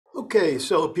Okay,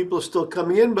 so people are still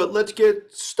coming in, but let's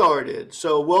get started.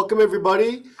 So welcome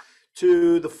everybody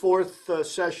to the fourth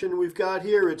session we've got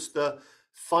here. It's the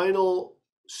final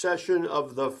session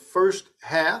of the first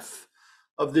half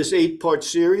of this 8-part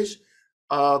series.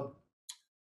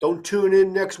 Don't tune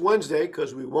in next Wednesday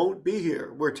because we won't be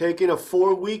here. We're taking a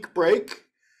 4-week break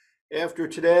after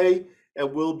today,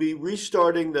 and we'll be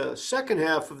restarting the second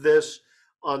half of this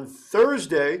on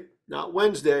Thursday, not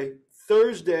Wednesday,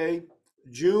 Thursday,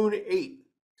 June 8th.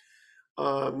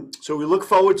 So we look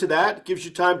forward to that. It gives you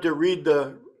time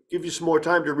to give you some more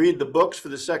time to read the books for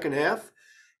the second half,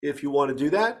 if you want to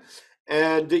do that.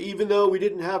 And even though we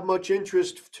didn't have much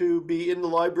interest to be in the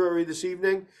library this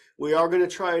evening, we are going to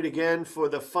try it again for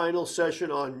the final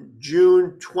session on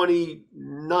June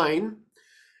 29.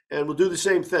 And we'll do the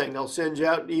same thing. I'll send you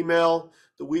out an email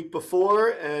the week before,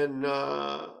 and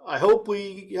I hope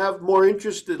we have more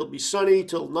interest. It'll be sunny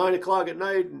till 9 o'clock at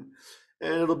night,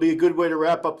 and it'll be a good way to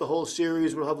wrap up the whole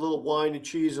series. We'll have a little wine and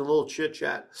cheese and a little chit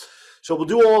chat. So we'll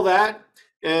do all that.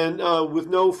 And with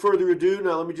no further ado,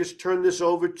 now let me just turn this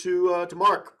over to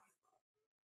Mark.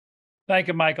 Thank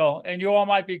you, Michael. And you all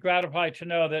might be gratified to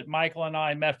know that Michael and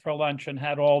I met for lunch and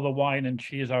had all the wine and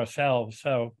cheese ourselves.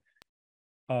 So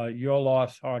your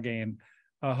loss, our gain.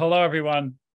 Hello,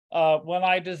 everyone. When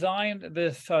I designed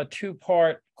this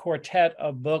 2-part quartet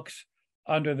of books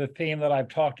under the theme that I've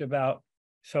talked about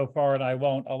so far, and I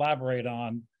won't elaborate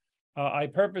on, I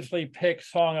purposely picked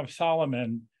Song of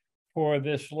Solomon for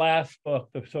this last book,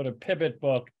 the sort of pivot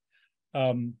book,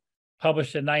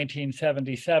 published in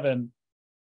 1977,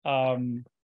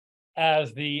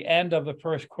 as the end of the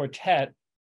first quartet.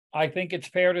 I think it's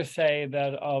fair to say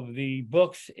that of the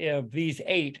books of these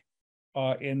 8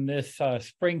 in this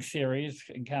spring series,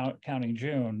 counting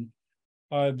June,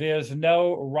 there's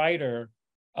no writer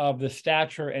of the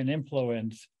stature and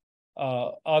influence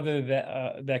other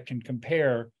that can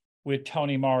compare with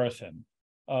Toni Morrison.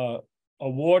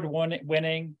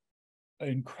 Award-winning,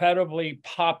 incredibly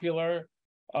popular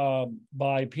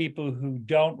by people who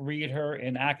don't read her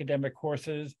in academic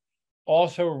courses,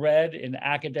 also read in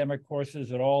academic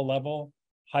courses at all level,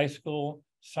 high school,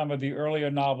 some of the earlier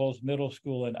novels, middle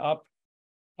school and up.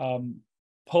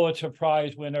 Pulitzer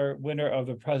Prize winner of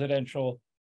the Presidential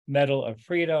Medal of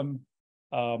Freedom,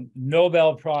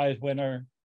 Nobel Prize winner,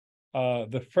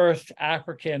 the first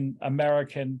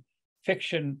African-American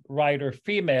fiction writer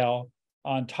female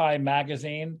on Time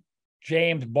magazine.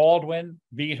 James Baldwin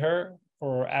beat her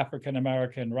for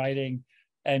African-American writing,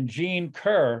 and Jean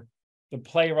Kerr, the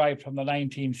playwright from the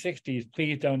 1960s,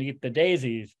 Please Don't Eat the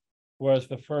Daisies, was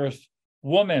the first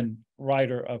woman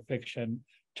writer of fiction.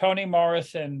 Toni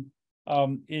Morrison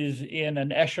is in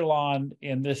an echelon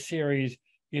in this series.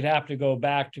 You'd have to go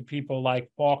back to people like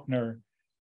Faulkner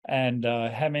and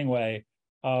Hemingway.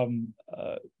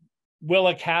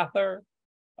 Willa Cather,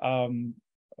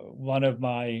 one of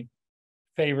my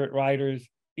favorite writers,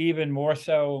 even more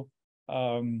so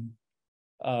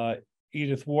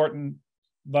Edith Wharton.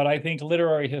 But I think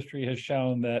literary history has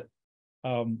shown that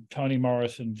Toni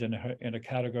Morrison's in a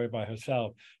category by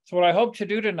herself. So what I hope to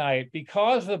do tonight,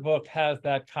 because the book has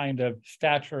that kind of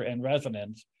stature and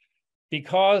resonance,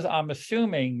 because I'm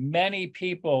assuming many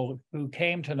people who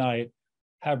came tonight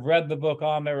have read the book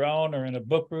on their own or in a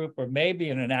book group or maybe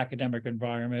in an academic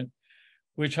environment,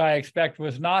 which I expect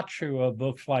was not true of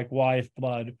books like Wise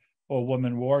Blood or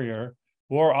Woman Warrior,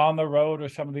 or On the Road or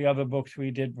some of the other books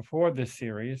we did before this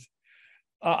series.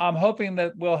 I'm hoping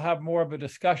that we'll have more of a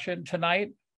discussion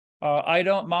tonight. I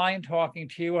don't mind talking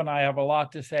to you, and I have a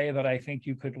lot to say that I think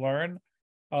you could learn,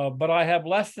 but I have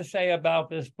less to say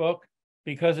about this book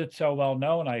because it's so well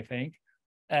known, I think.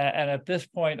 And at this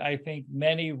point, I think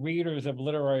many readers of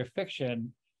literary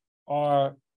fiction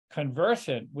are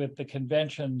conversant with the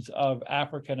conventions of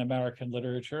African-American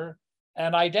literature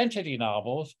and identity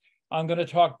novels. I'm going to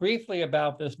talk briefly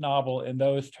about this novel in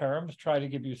those terms, try to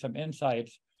give you some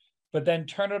insights, but then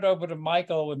turn it over to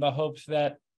Michael in the hopes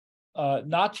that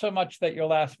not so much that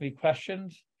you'll ask me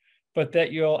questions, but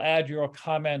that you'll add your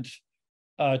comments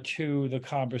to the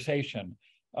conversation.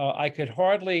 I could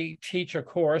hardly teach a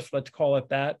course, let's call it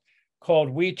that, called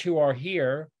We Too Are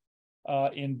Here,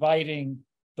 inviting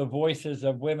the voices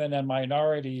of women and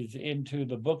minorities into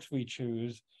the books we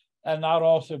choose, and not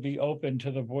also be open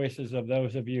to the voices of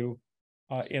those of you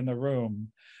in the room.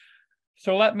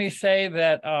 So let me say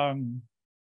that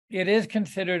it is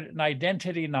considered an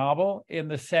identity novel in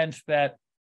the sense that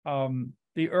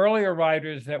the earlier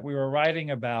writers that we were writing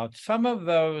about, some of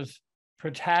those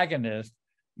protagonists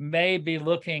may be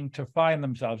looking to find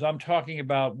themselves. I'm talking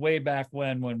about way back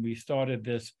when we started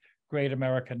this Great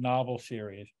American Novel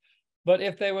series. But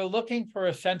if they were looking for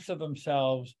a sense of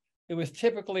themselves, it was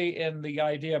typically in the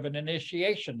idea of an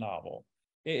initiation novel.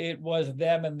 It was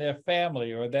them and their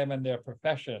family or them and their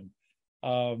profession.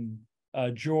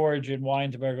 George in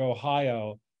Winesburg,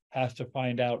 Ohio, has to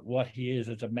find out what he is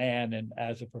as a man and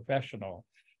as a professional.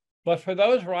 But for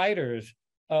those writers,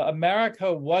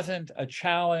 America wasn't a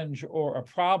challenge or a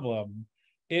problem.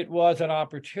 It was an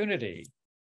opportunity.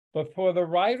 But for the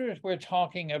writers we're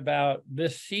talking about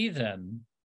this season,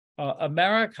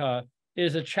 America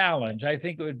is a challenge. I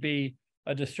think it would be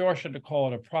a distortion to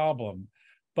call it a problem.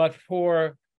 But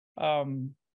for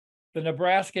the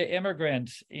Nebraska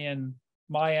immigrants in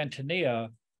My Antonia,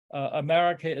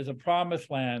 America is a promised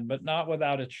land, but not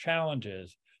without its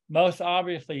challenges. Most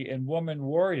obviously in Woman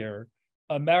Warrior,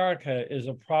 America is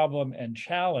a problem and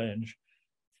challenge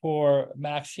for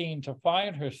Maxine to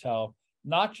find herself,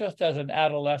 not just as an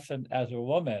adolescent, as a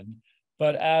woman,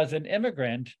 but as an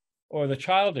immigrant or the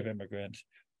child of immigrants,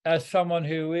 as someone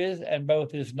who is and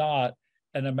both is not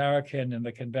an American in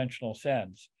the conventional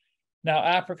sense. Now,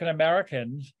 African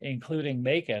Americans, including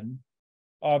Macon,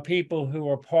 are people who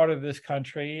are part of this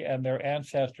country and their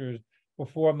ancestors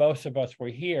before most of us were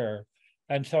here.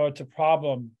 And so it's a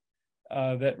problem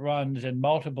that runs in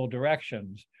multiple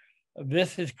directions.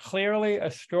 This is clearly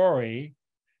a story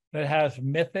that has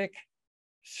mythic,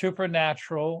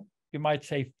 supernatural, you might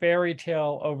say fairy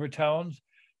tale overtones.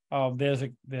 There's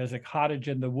a cottage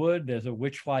in the wood, there's a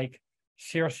witch-like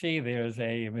Circe, there's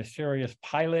a mysterious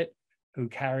pilot who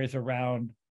carries around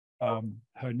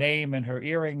her name and her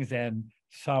earrings and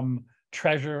some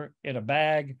treasure in a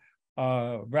bag.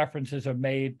 References are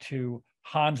made to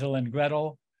Hansel and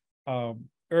Gretel.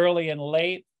 Early and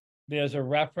late, there's a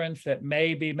reference that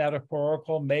may be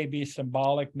metaphorical, may be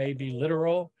symbolic, may be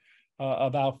literal,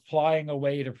 about flying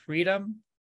away to freedom.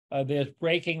 There's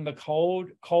breaking the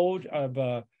code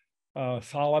of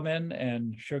Solomon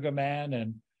and Sugarman,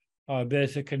 and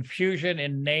there's a confusion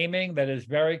in naming that is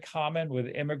very common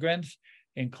with immigrants,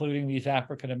 including these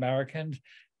African Americans.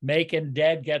 Macon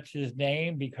Dead gets his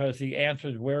name because he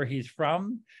answers where he's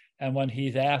from, and when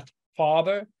he's asked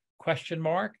father, ?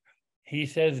 He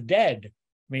says dead,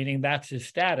 meaning that's his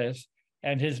status,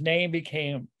 and his name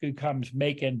becomes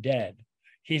Macon Dead.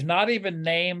 He's not even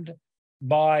named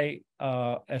by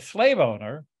a slave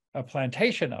owner, a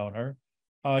plantation owner.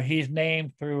 He's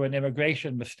named through an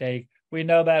immigration mistake. We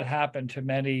know that happened to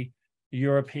many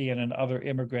European and other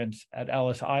immigrants at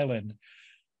Ellis Island.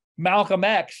 Malcolm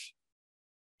X,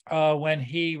 when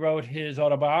he wrote his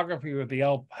autobiography with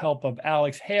the help of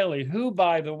Alex Haley, who,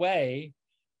 by the way,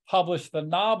 published the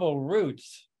novel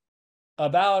Roots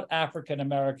about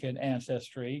African-American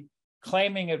ancestry,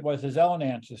 claiming it was his own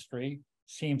ancestry.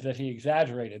 Seems that he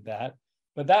exaggerated that,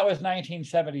 but that was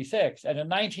 1976. And in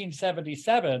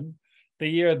 1977, the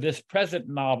year this present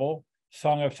novel,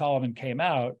 Song of Solomon, came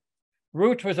out,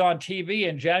 Roots was on TV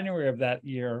in January of that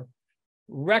year,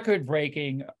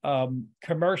 record-breaking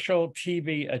commercial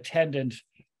TV attendance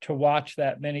to watch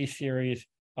that miniseries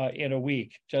in a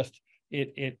week. Just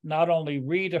it not only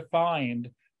redefined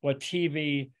what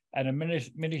TV and a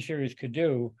miniseries could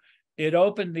do, it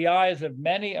opened the eyes of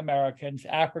many Americans,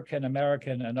 African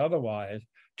American and otherwise,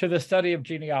 to the study of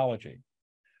genealogy.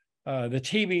 The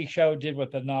TV show did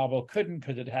what the novel couldn't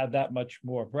because it had that much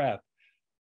more breadth.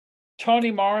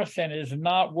 Toni Morrison is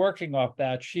not working off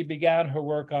that. She began her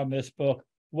work on this book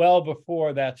well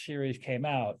before that series came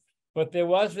out. But there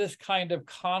was this kind of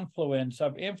confluence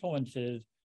of influences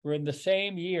where in the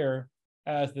same year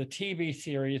as the TV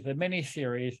series, the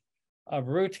miniseries of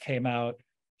Roots came out,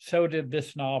 so did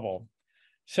this novel.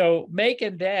 So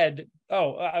Macon Dead,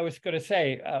 I was going to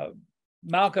say,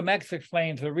 Malcolm X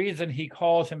explains the reason he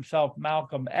calls himself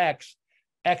Malcolm X,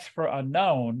 X for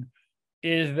unknown,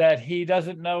 is that he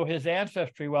doesn't know his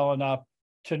ancestry well enough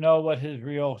to know what his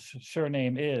real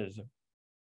surname is.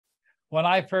 When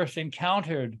I first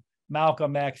encountered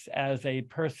Malcolm X as a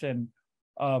person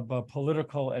of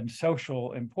political and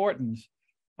social importance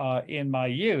in my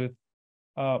youth,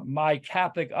 my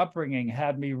Catholic upbringing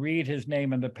had me read his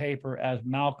name in the paper as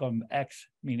Malcolm X,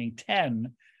 meaning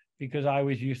 10, because I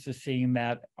was used to seeing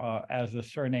that as the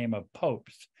surname of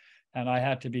popes. And I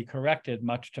had to be corrected,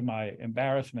 much to my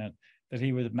embarrassment, that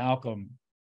he was Malcolm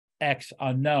X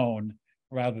unknown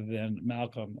rather than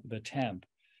Malcolm the 10th.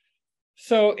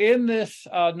 So in this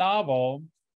novel,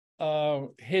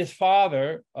 his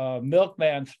father,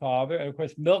 Milkman's father, and of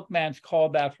course, Milkman's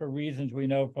called that for reasons we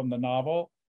know from the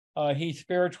novel. He's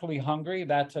spiritually hungry.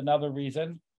 That's another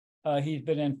reason. He's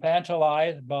been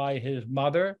infantilized by his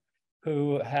mother,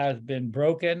 who has been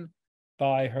broken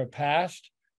by her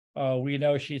past. We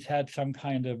know she's had some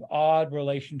kind of odd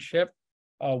relationship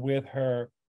with her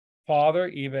father,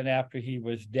 even after he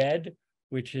was dead.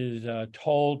 which is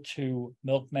told to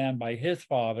Milkman by his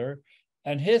father.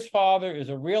 And his father is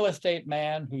a real estate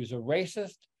man who's a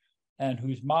racist and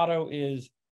whose motto is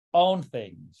own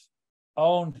things,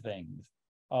 own things.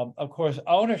 Of course,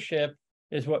 ownership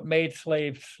is what made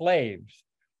slaves slaves.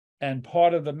 And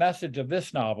part of the message of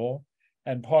this novel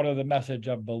and part of the message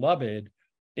of Beloved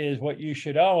is what you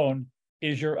should own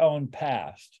is your own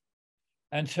past.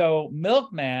 And so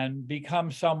Milkman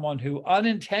becomes someone who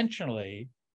unintentionally,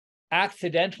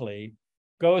 accidentally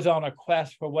goes on a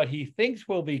quest for what he thinks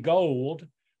will be gold,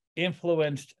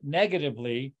 influenced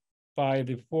negatively by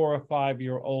the 4 or 5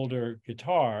 year older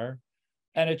guitar.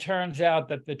 And it turns out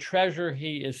that the treasure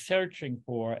he is searching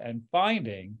for and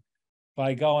finding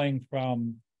by going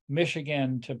from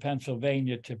Michigan to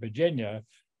Pennsylvania to Virginia,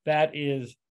 that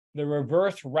is the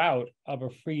reverse route of a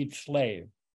freed slave.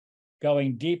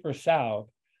 Going deeper south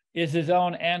is his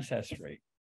own ancestry.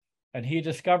 And he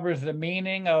discovers the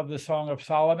meaning of the Song of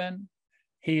Solomon.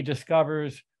 He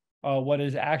discovers what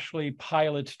is actually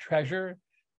Pilate's treasure.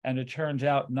 And it turns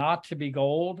out not to be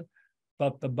gold,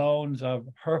 but the bones of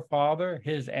her father,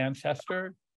 his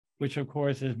ancestor, which of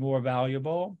course is more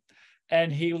valuable.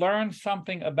 And he learns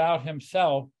something about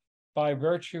himself by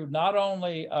virtue not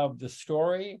only of the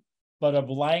story, but of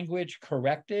language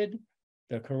corrected,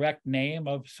 the correct name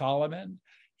of Solomon.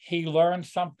 He learned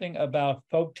something about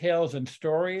folk tales and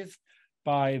stories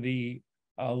by the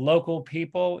local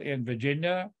people in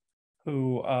Virginia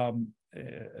who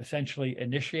essentially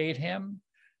initiate him.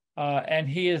 And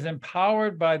he is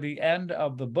empowered by the end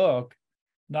of the book,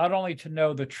 not only to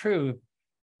know the truth,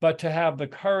 but to have the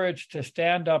courage to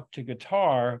stand up to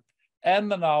guitar,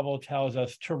 and the novel tells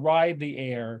us to ride the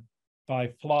air by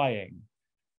flying.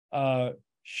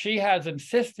 She has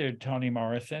insisted, Toni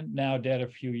Morrison, now dead a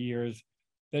few years,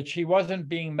 that she wasn't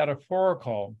being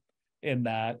metaphorical in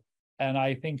that, and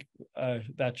I think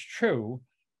that's true,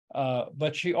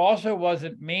 but she also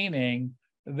wasn't meaning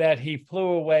that he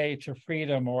flew away to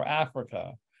freedom or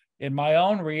Africa. In my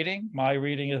own reading, my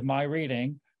reading is my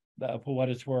reading, for what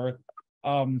it's worth,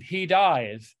 he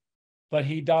dies, but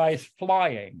he dies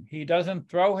flying. He doesn't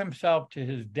throw himself to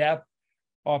his death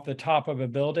off the top of a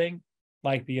building,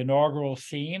 like the inaugural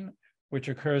scene, which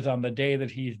occurs on the day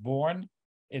that he's born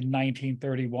in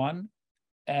 1931.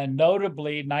 And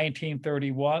notably,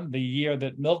 1931, the year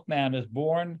that Milkman is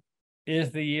born,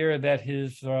 is the year that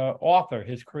his author,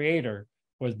 his creator,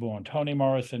 was born. Toni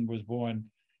Morrison was born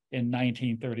in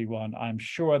 1931. I'm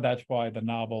sure that's why the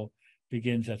novel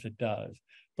begins as it does.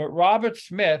 But Robert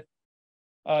Smith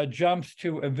jumps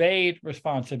to evade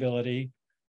responsibility.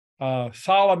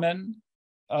 Solomon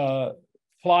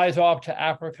flies off to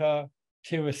Africa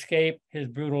to escape his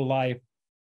brutal life.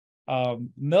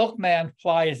 Milkman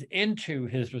flies into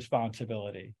his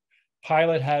responsibility.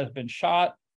 Pilate has been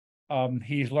shot.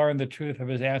 He's learned the truth of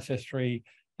his ancestry,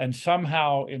 and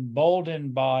somehow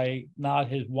emboldened by not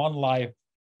his one life,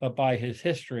 but by his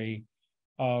history,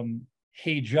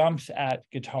 he jumps at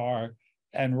guitar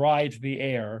and rides the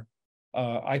air,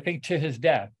 I think to his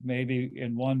death, maybe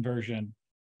in one version,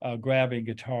 grabbing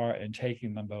guitar and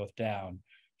taking them both down.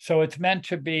 So it's meant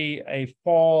to be a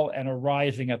fall and a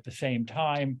rising at the same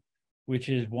time, which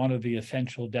is one of the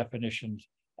essential definitions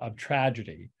of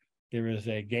tragedy. There is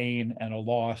a gain and a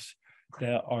loss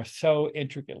that are so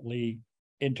intricately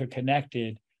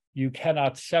interconnected, you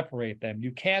cannot separate them.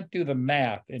 You can't do the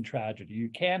math in tragedy. You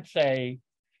can't say,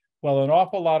 well, an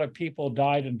awful lot of people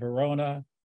died in Verona,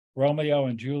 Romeo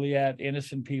and Juliet,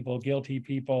 innocent people, guilty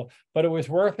people, but it was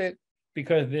worth it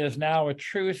because there's now a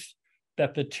truce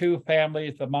that the two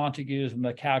families, the Montagues and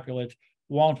the Capulets,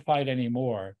 won't fight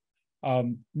anymore.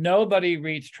 Nobody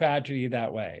reads tragedy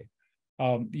that way.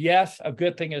 Yes, a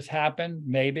good thing has happened,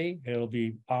 maybe, it'll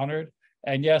be honored.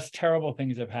 And yes, terrible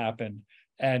things have happened.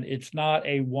 And it's not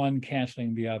a one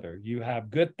canceling the other. You have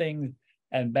good things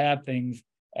and bad things,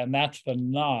 and that's the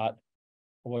knot,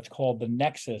 what's called the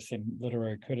nexus in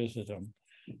literary criticism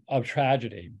of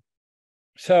tragedy.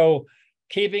 So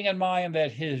keeping in mind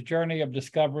that his journey of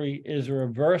discovery is a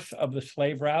reverse of the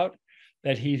slave route,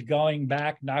 that he's going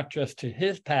back not just to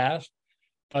his past,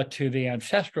 but to the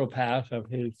ancestral past of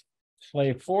his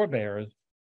slave forebears,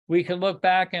 we can look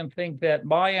back and think that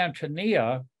My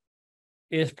Antonia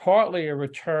is partly a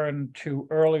return to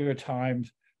earlier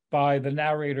times by the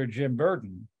narrator Jim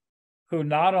Burton, who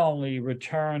not only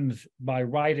returns by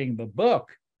writing the book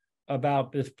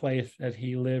about this place that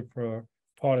he lived for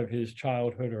part of his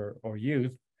childhood or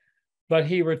youth, but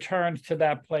he returns to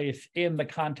that place in the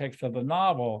context of the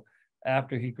novel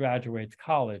after he graduates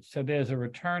college. So there's a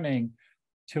returning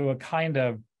to a kind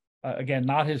of, again,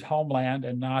 not his homeland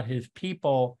and not his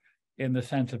people in the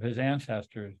sense of his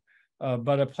ancestors,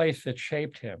 but a place that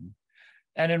shaped him.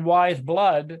 And in Wise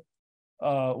Blood,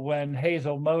 when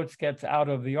Hazel Motes gets out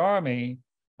of the army,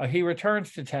 he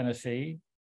returns to Tennessee.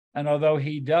 And although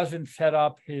he doesn't set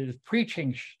up his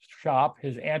preaching shop,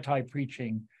 his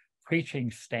anti-preaching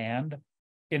preaching stand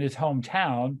in his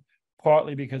hometown,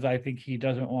 partly because I think he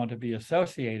doesn't want to be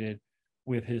associated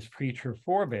with his preacher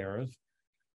forebears,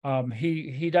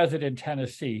 he does it in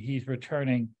Tennessee. He's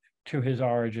returning to his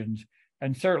origins.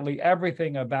 And certainly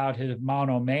everything about his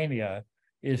monomania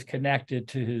is connected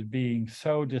to his being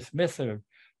so dismissive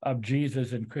of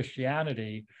Jesus and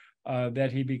Christianity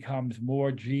that he becomes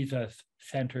more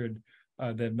Jesus-centered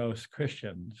than most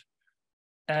Christians.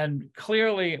 And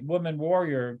clearly, Woman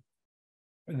Warrior,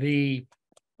 the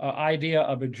idea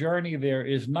of a journey there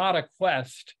is not a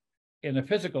quest in a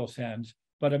physical sense,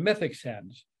 but a mythic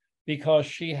sense, because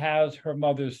she has her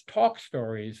mother's talk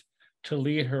stories to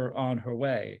lead her on her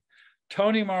way.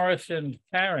 Toni Morrison's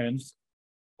parents,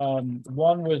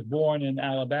 one was born in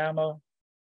Alabama,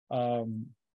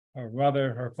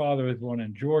 her father was born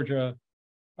in Georgia.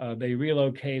 They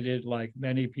relocated, like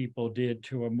many people did,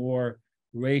 to a more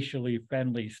racially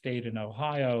friendly state in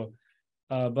Ohio.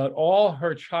 But all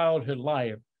her childhood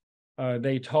life,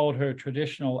 they told her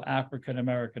traditional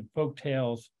African-American folk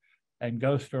tales and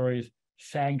ghost stories,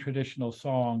 sang traditional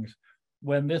songs.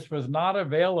 When this was not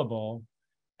available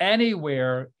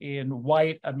anywhere in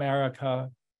white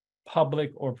America,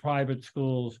 public or private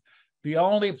schools, the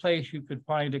only place you could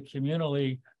find it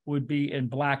communally would be in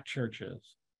Black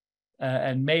churches,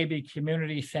 and maybe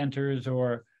community centers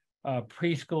or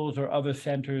preschools or other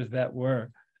centers that were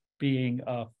being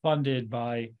funded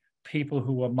by people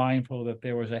who were mindful that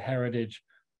there was a heritage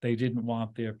they didn't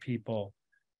want their people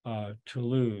to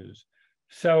lose.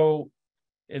 So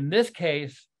in this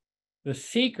case, the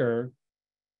seeker,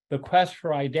 the quest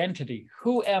for identity,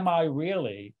 who am I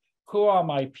really? Who are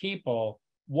my people?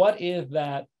 What is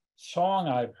that song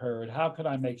I've heard? How can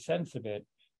I make sense of it?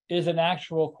 Is an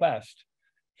actual quest.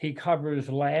 He covers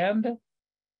land.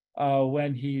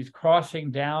 When he's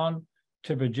crossing down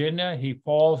to Virginia, he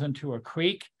falls into a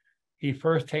creek. He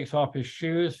first takes off his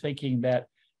shoes, thinking that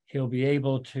he'll be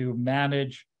able to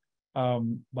manage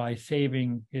by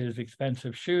saving his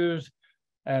expensive shoes.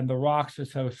 And the rocks are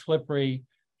so slippery,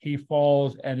 he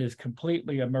falls and is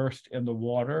completely immersed in the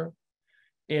water.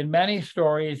 In many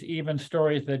stories, even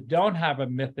stories that don't have a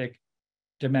mythic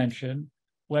dimension,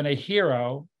 when a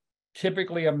hero,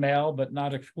 typically a male, but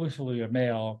not exclusively a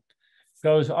male,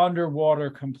 goes underwater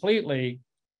completely,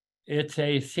 it's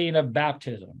a scene of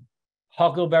baptism.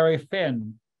 Huckleberry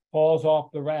Finn falls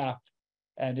off the raft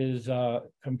and is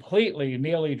completely,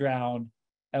 nearly drowned.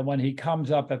 And when he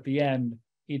comes up at the end,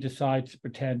 he decides to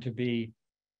pretend to be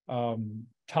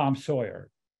Tom Sawyer.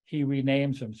 He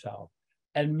renames himself.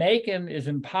 And Macon is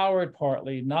empowered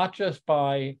partly, not just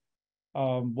by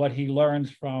what he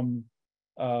learns from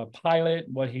Pilate,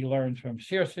 what he learns from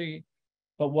Circe,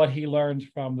 but what he learns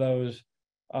from those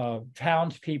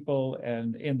townspeople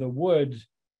and in the woods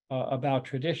about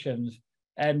traditions,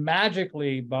 and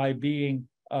magically by being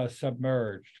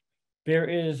submerged. There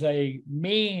is a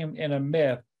meme in a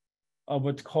myth of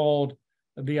what's called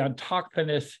the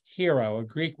autochthonous hero, a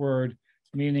Greek word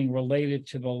meaning related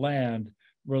to the land,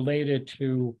 related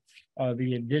to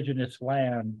the indigenous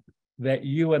land, that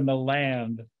you and the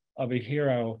land of a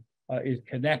hero is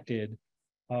connected.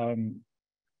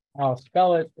 I'll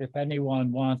spell it if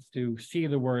anyone wants to see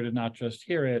the word and not just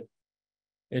hear it.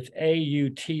 It's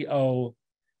Autochthonous,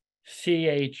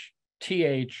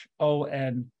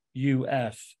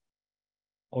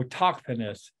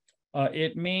 autochthonous.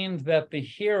 It means that the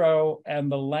hero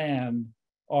and the land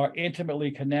are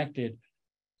intimately connected.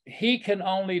 He can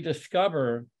only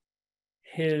discover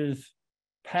his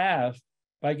past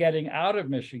by getting out of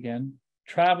Michigan,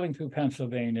 traveling through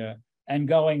Pennsylvania, and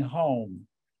going home,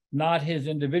 not his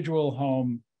individual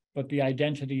home, but the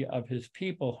identity of his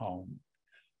people home.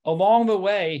 Along the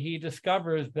way, he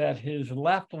discovers that his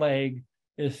left leg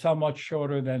is somewhat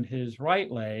shorter than his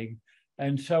right leg,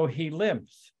 and so he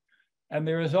limps. And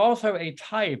there is also a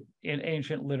type in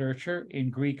ancient literature,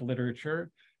 in Greek literature,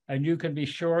 and you can be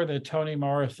sure that Toni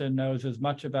Morrison knows as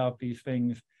much about these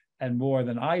things and more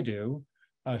than I do.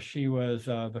 She was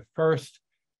the first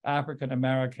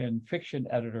African-American fiction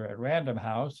editor at Random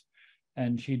House,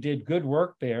 and she did good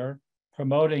work there,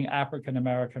 promoting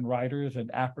African-American writers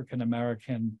and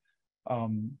African-American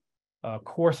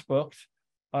course books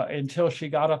until she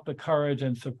got up the courage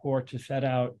and support to set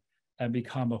out and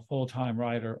become a full-time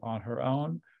writer on her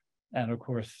own. And of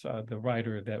course, the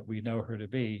writer that we know her to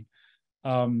be.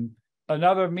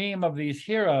 Another meme of these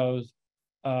heroes,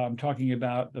 I'm talking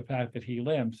about the fact that he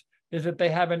limps, is that they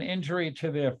have an injury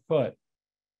to their foot.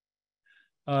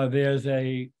 There's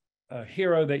a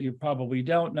hero that you probably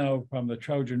don't know from the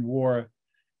Trojan War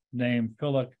named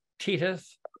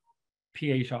Philoctetus,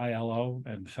 Philo,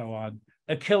 and so on.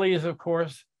 Achilles, of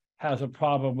course, has a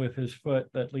problem with his foot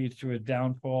that leads to a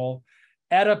downfall.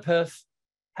 Oedipus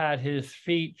had his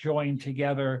feet joined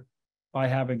together by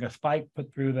having a spike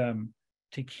put through them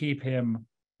to keep him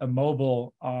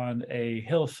immobile on a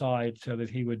hillside so that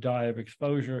he would die of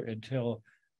exposure until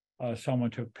someone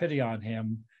took pity on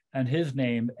him. And his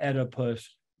name,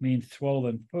 Oedipus, means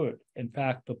swollen foot. In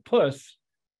fact, the puss,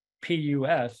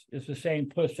 P-U-S, is the same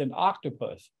puss in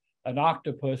octopus. An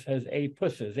octopus has 8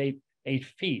 pusses, eight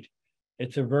feet.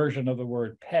 It's a version of the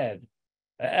word ped.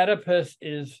 Oedipus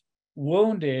is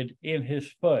wounded in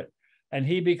his foot, and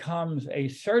he becomes a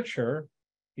searcher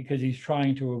because he's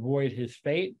trying to avoid his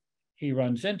fate. He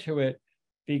runs into it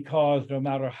because no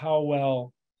matter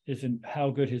how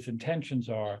good his intentions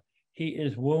are, he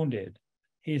is wounded.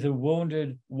 He's a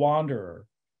wounded wanderer.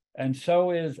 And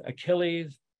so is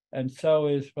Achilles, and so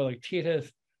is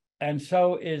Philoctetus, and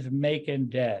so is Macon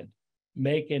Dead.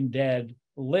 Macon Dead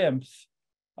limps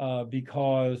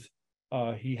because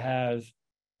he has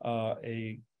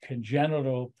a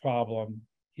congenital problem.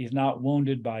 He's not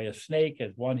wounded by a snake,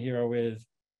 as one hero is,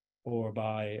 or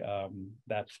by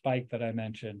that spike that I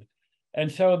mentioned.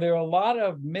 And so there are a lot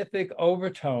of mythic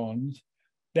overtones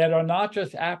that are not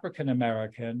just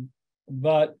African-American,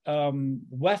 but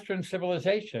Western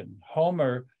civilization.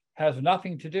 Homer has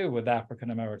nothing to do with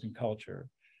African-American culture.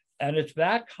 And it's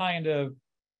that kind of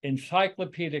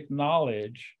encyclopedic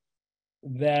knowledge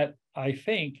that I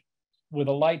think, with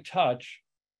a light touch,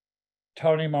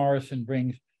 Toni Morrison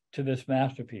brings to this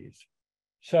masterpiece.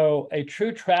 So a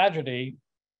true tragedy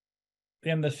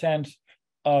in the sense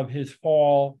of his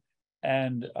fall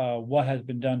and what has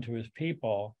been done to his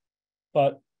people,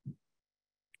 but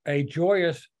a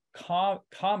joyous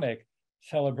comic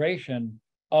celebration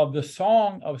of the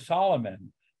Song of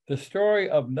Solomon, the story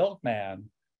of Milkman,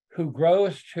 who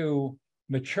grows to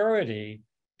maturity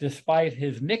despite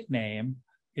his nickname,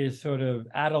 his sort of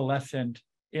adolescent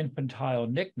infantile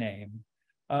nickname,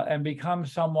 and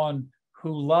becomes someone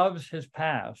who loves his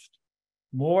past.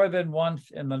 More than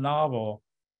once in the novel,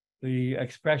 the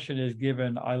expression is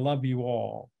given, "I love you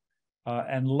all."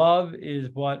 And love is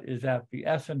what is at the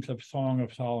essence of Song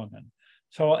of Solomon.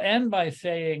 So I'll end by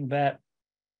saying that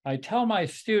I tell my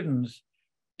students,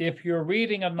 if you're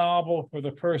reading a novel for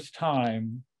the first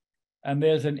time and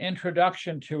there's an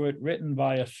introduction to it written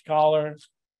by a scholar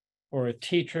or a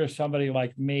teacher, somebody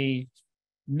like me,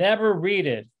 never read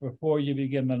it before you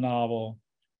begin the novel,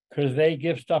 because they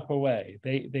give stuff away.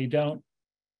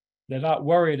 They're not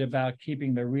worried about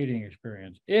keeping their reading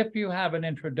experience. If you have an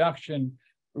introduction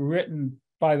written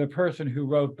by the person who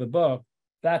wrote the book,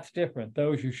 that's different.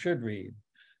 Those you should read.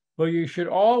 But you should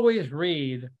always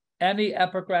read any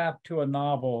epigraph to a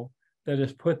novel that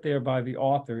is put there by the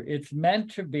author. It's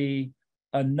meant to be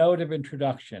a note of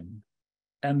introduction.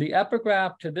 And the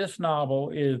epigraph to this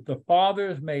novel is, "The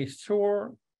fathers may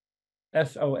soar,"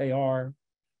 S-O-A-R,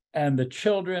 "and the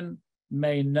children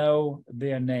may know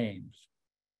their names."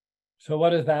 So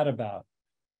what is that about?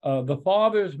 The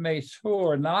fathers may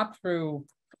soar not through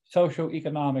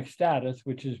socioeconomic status,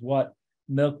 which is what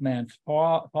Milkman's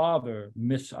father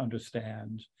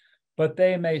misunderstands, but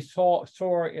they may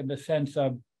soar in the sense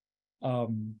of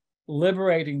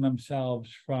liberating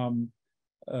themselves from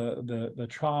the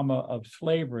trauma of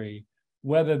slavery,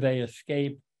 whether they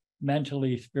escape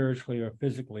mentally, spiritually, or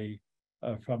physically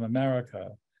from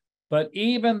America. But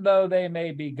even though they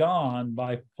may be gone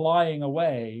by flying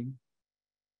away,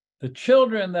 the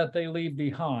children that they leave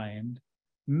behind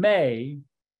may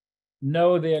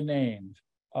know their names.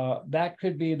 That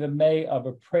could be the may of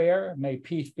a prayer, "May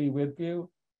peace be with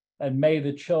you," and "may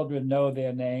the children know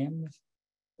their names."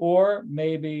 Or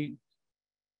maybe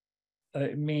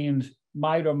it means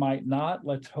might or might not,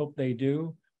 "let's hope they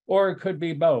do." Or it could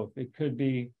be both. It could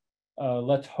be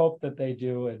let's hope that they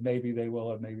do, and maybe they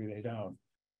will, or maybe they don't.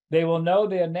 They will know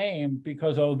their name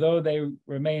because although they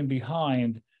remain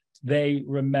behind, they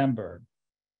remember.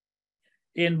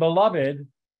 In Beloved,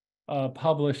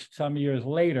 published some years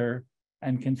later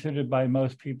and considered by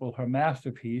most people her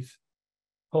masterpiece,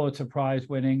 Pulitzer Prize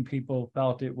winning, people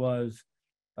felt it was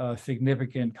a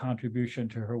significant contribution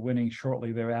to her winning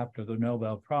shortly thereafter the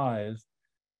Nobel Prize.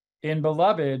 In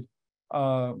Beloved,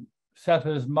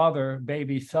 Setha's mother,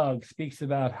 Baby Sugg, speaks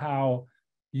about how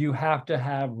you have to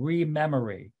have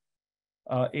re-memory.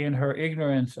 In her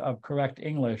ignorance of correct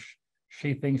English,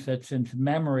 she thinks that since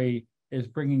memory is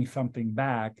bringing something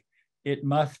back, it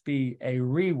must be a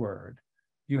re-word.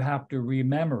 You have to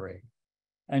re-memory.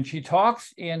 And she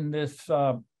talks in this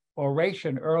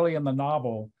oration early in the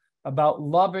novel about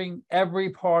loving every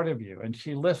part of you. And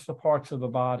she lists the parts of the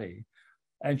body.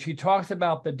 And she talks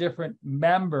about the different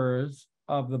members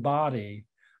of the body,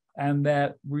 and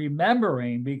that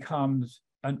remembering becomes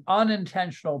an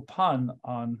unintentional pun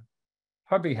on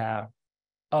her behalf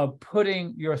of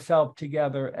putting yourself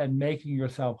together and making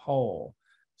yourself whole.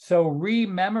 So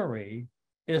rememory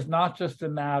is not just a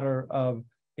matter of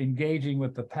engaging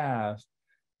with the past,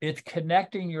 it's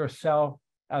connecting yourself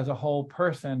as a whole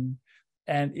person.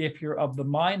 And if you're of the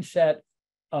mindset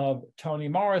of Toni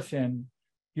Morrison,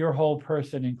 your whole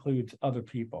person includes other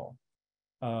people,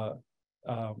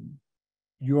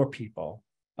 your people.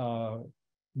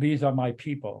 These are my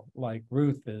people, like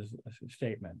Ruth's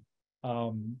statement.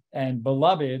 And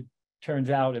beloved turns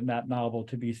out in that novel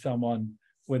to be someone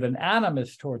with an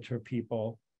animus towards her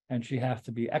people, and she has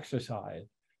to be exorcised.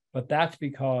 But that's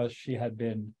because she had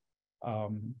been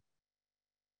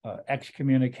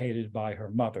excommunicated by her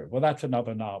mother. Well, that's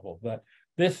another novel. But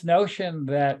this notion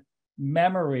that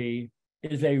memory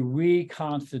is a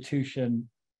reconstitution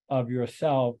of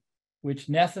yourself, which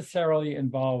necessarily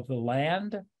involves the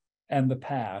land and the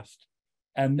past.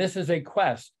 And this is a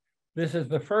quest. This is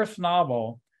the first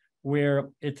novel where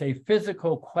it's a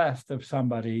physical quest of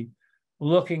somebody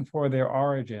looking for their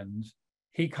origins.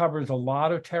 He covers a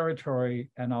lot of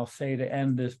territory, and I'll say to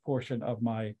end this portion of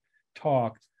my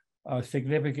talk,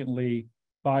 significantly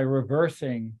by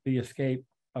reversing the escape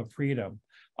of freedom.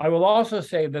 I will also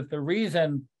say that the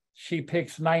reason she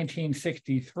picks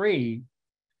 1963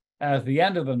 as the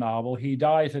end of the novel, he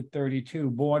dies at 32,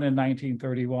 born in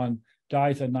 1931,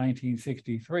 dies in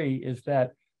 1963, is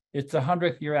that it's the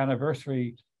 100th year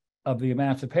anniversary of the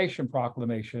Emancipation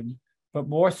Proclamation, but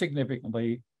more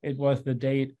significantly, it was the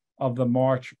date of the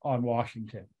March on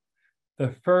Washington, the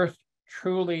first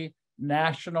truly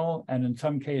national and in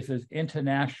some cases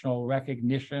international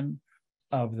recognition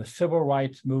of the civil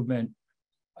rights movement,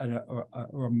 a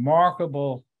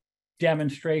remarkable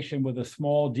demonstration with a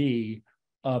small d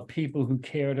of people who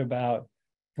cared about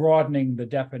broadening the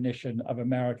definition of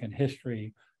American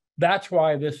history. That's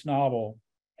why this novel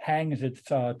hangs its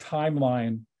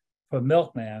timeline for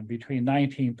Milkman between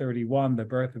 1931, the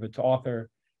birth of its author,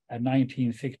 and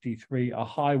 1963, a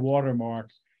high watermark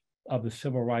of the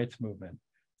civil rights movement.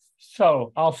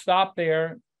 So I'll stop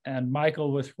there, and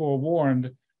Michael was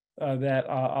forewarned that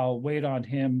I'll wait on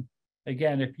him.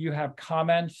 Again, if you have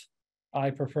comments, I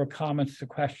prefer comments to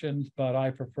questions, but I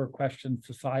prefer questions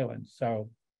to silence. So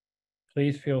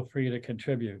please feel free to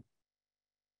contribute.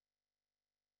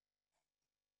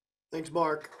 Thanks,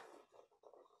 Mark.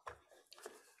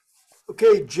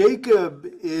 Okay, Jacob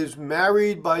is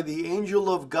married by the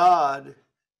angel of God,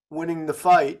 winning the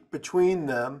fight between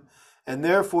them, and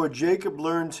therefore Jacob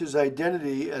learns his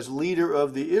identity as leader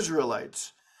of the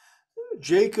Israelites.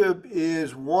 Jacob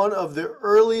is one of the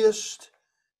earliest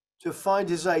to find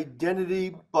his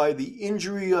identity by the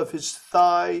injury of his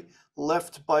thigh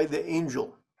left by the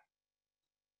angel.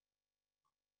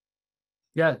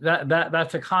 Yeah,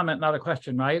 that's a comment, not a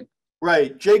question, right?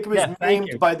 Right. Jacob is Yes,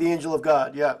 named by the angel of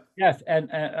God. Yeah. Yes,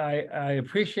 and I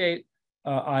appreciate,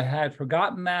 I had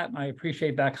forgotten that, and I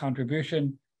appreciate that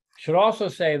contribution. Should also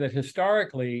say that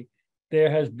historically, there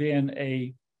has been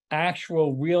a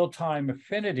actual real-time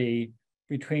affinity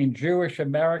between Jewish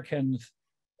Americans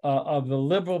of the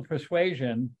liberal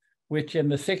persuasion, which in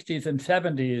the 60s and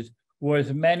 70s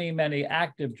was many, many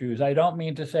active Jews. I don't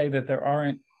mean to say that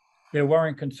there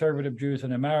weren't conservative Jews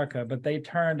in America, but they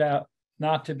turned out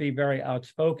not to be very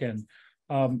outspoken.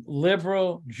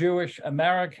 Liberal Jewish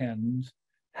Americans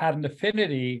had an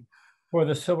affinity for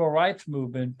the civil rights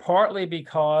movement, partly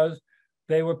because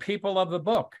they were people of the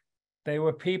book. They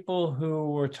were people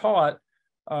who were taught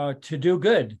to do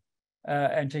good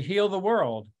and to heal the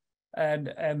world.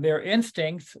 And their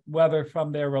instincts, whether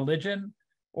from their religion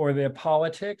or their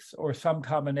politics or some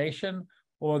combination,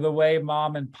 or the way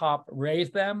mom and pop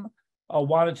raised them,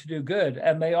 wanted to do good.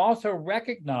 And they also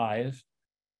recognized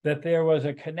that there was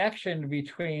a connection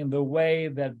between the way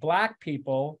that Black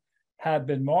people had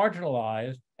been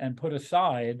marginalized and put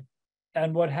aside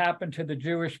and what happened to the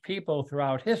Jewish people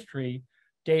throughout history,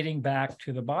 dating back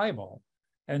to the Bible.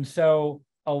 And so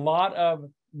a lot of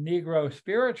Negro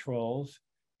spirituals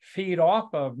feed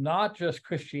off of not just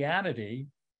Christianity,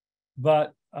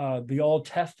 but the Old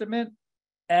Testament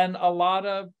and a lot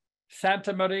of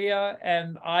Santa Maria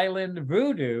and island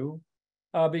voodoo,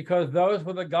 because those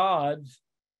were the gods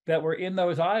that were in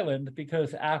those islands,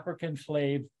 because African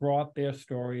slaves brought their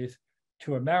stories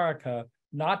to America,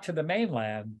 not to the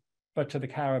mainland, but to the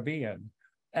Caribbean.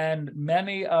 And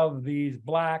many of these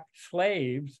Black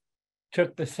slaves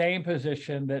took the same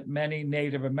position that many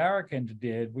Native Americans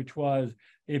did, which was,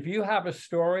 if you have a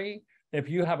story, if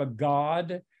you have a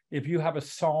God, if you have a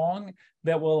song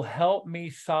that will help me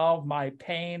solve my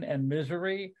pain and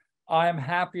misery, I am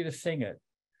happy to sing it.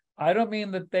 I don't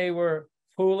mean that they were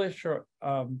foolish or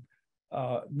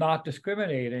not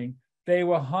discriminating. They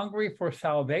were hungry for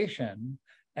salvation.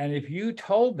 And if you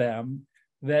told them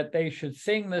that they should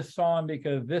sing this song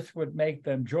because this would make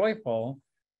them joyful,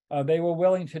 they were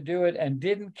willing to do it and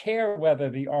didn't care whether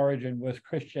the origin was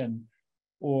Christian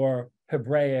or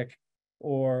Hebraic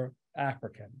or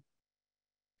African.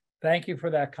 Thank you for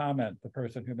that comment, the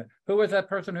person who was that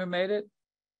person who made it?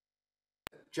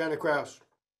 Janet Krause.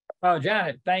 Oh,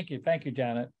 Janet, thank you. Thank you,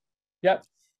 Janet. Yep,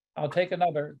 I'll take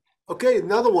another. Okay,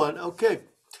 another one. Okay.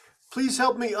 Please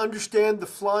help me understand the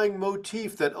flying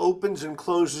motif that opens and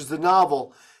closes the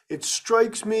novel. It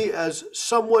strikes me as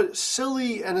somewhat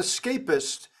silly and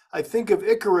escapist. I think of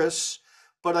Icarus,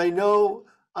 but I know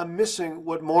I'm missing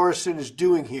what Morrison is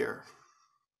doing here.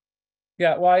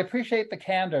 Yeah, well, I appreciate the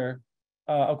candor.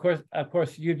 Of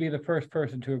course, you'd be the first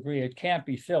person to agree it can't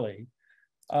be silly.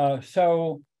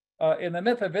 So in the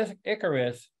myth of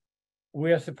Icarus,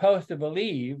 we're supposed to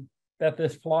believe that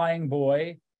this flying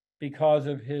boy, because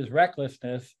of his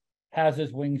recklessness, has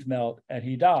his wings melt and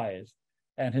he dies.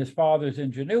 And his father's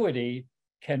ingenuity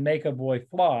can make a boy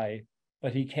fly,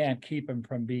 but he can't keep him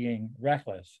from being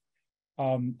reckless.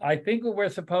 I think what we're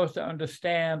supposed to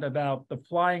understand about the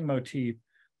flying motif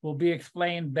will be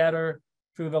explained better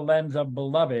through the lens of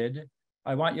Beloved.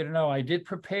 I want you to know I did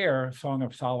prepare Song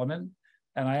of Solomon,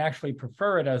 and I actually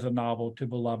prefer it as a novel to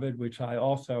Beloved, which I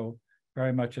also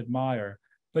very much admire.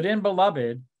 But in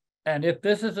Beloved, and if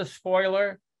this is a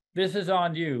spoiler, this is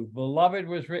on you. Beloved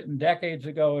was written decades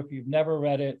ago. If you've never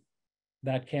read it,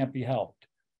 that can't be helped.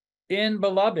 In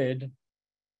Beloved,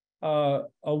 a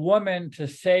woman, to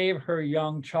save her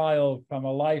young child from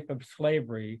a life of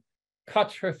slavery,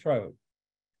 cuts her throat,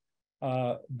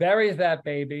 buries that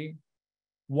baby,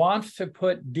 wants to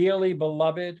put dearly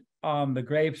beloved on the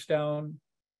gravestone,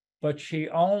 but she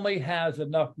only has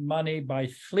enough money by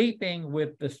sleeping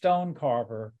with the stone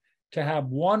carver to have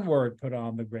one word put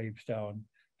on the gravestone.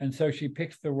 And so she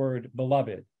picks the word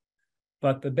beloved.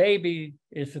 But the baby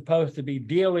is supposed to be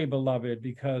dearly beloved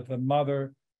because the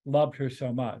mother loved her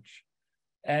so much.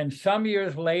 And some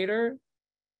years later,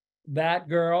 that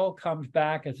girl comes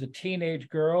back as a teenage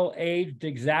girl, aged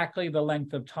exactly the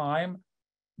length of time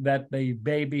that the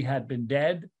baby had been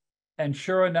dead. And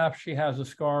sure enough, she has a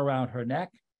scar around her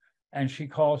neck, and she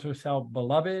calls herself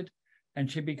Beloved, and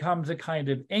she becomes a kind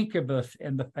of incubus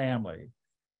in the family,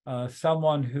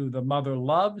 someone who the mother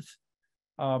loves,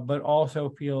 but also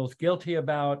feels guilty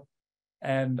about.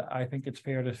 And I think it's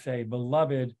fair to say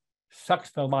Beloved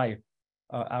sucks the life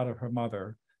out of her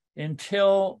mother,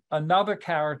 until another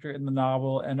character in the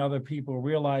novel and other people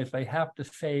realize they have to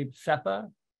save Setha,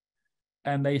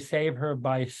 and they save her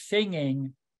by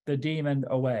singing the demon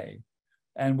away.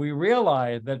 And we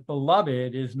realize that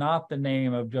Beloved is not the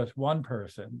name of just one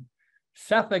person.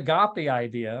 Setha got the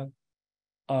idea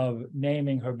of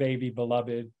naming her baby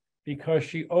Beloved because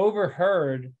she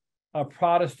overheard a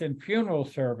Protestant funeral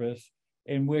service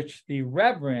in which the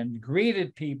reverend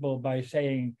greeted people by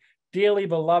saying, "Dearly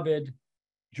beloved,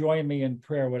 join me in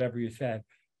prayer," whatever you said.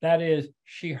 That is,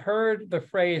 she heard the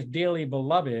phrase dearly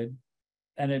beloved,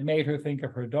 and it made her think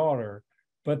of her daughter.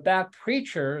 But that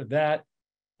preacher, that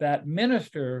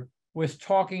minister, was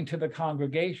talking to the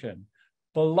congregation.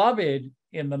 Beloved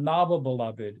in the novel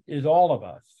Beloved is all of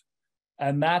us.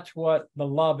 And that's what the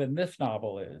love in this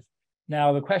novel is.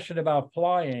 Now, the question about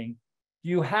flying,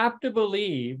 you have to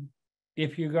believe,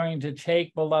 if you're going to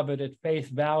take Beloved at face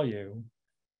value,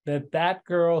 that that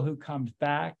girl who comes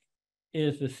back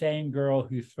is the same girl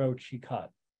whose throat she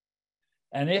cut.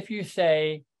 And if you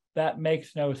say that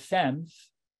makes no sense,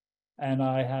 and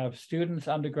I have students,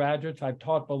 undergraduates, I've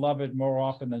taught Beloved more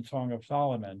often than Song of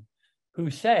Solomon, who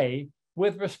say,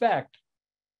 with respect,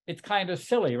 it's kind of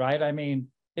silly, right? I mean,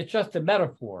 it's just a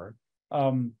metaphor.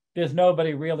 There's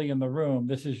nobody really in the room.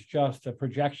 This is just a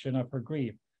projection of her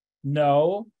grief.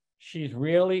 No, she's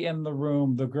really in the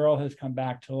room. The girl has come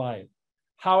back to life.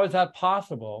 How is that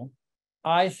possible?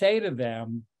 I say to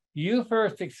them, you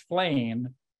first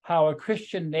explain how a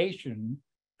Christian nation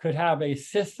could have a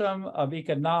system of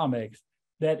economics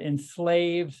that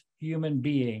enslaves human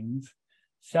beings,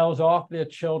 sells off their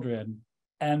children,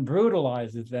 and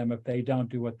brutalizes them if they don't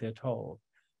do what they're told.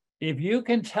 If you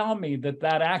can tell me that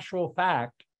that actual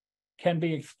fact can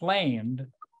be explained,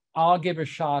 I'll give a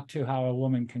shot to how a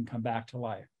woman can come back to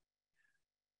life.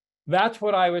 That's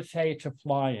what I would say to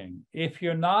flying. If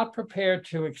you're not prepared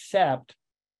to accept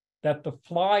that the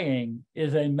flying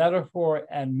is a metaphor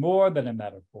and more than a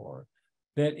metaphor,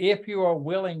 that if you are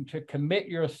willing to commit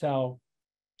yourself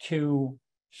to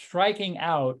striking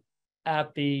out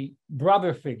at the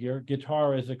brother figure,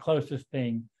 guitar is the closest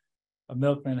thing a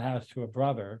milkman has to a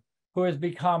brother, who has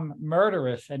become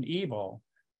murderous and evil,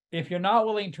 if you're not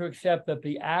willing to accept that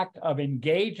the act of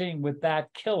engaging with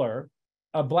that killer,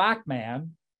 a black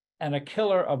man and a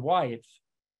killer of whites,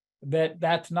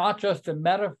 that's not just a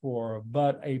metaphor,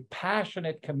 but a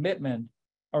passionate commitment,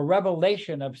 a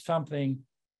revelation of something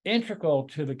integral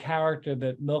to the character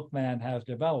that Milkman has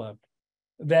developed,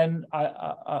 then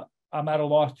I'm at a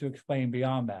loss to explain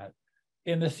beyond that.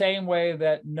 In the same way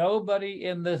that nobody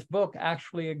in this book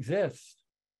actually exists.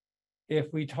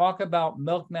 If we talk about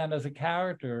Milkman as a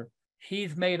character,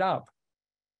 he's made up.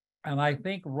 And I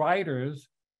think writers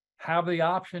have the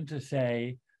option to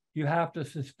say, you have to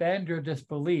suspend your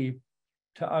disbelief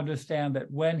to understand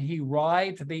that when he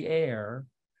rides the air,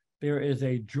 there is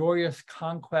a joyous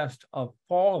conquest of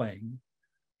falling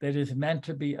that is meant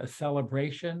to be a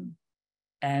celebration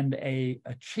and a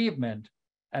achievement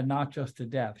and not just a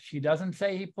death. She doesn't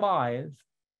say he flies.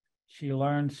 He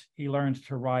learns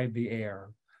to ride the air.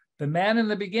 The man in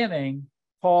the beginning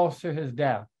falls to his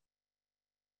death,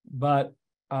 but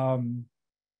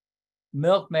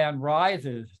Milkman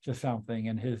rises to something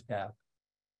in his death.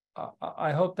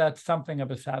 I hope that's something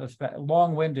of a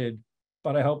long-winded,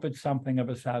 but I hope it's something of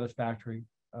a satisfactory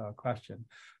question.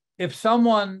 If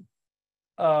someone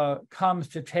comes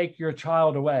to take your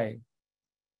child away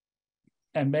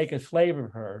and make a slave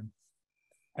of her,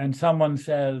 and someone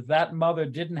says that mother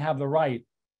didn't have the right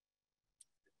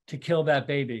to kill that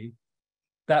baby,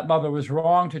 that mother was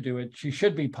wrong to do it, she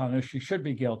should be punished, she should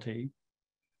be guilty.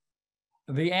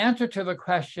 The answer to the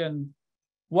question,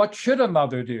 what should a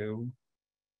mother do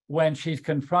when she's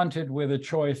confronted with a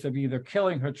choice of either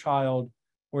killing her child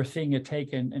or seeing it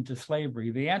taken into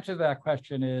slavery? The answer to that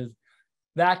question is,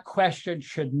 that question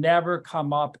should never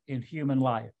come up in human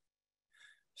life.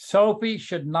 Sophie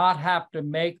should not have to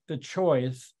make the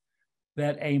choice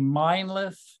that a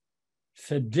mindless,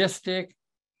 sadistic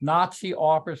Nazi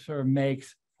officer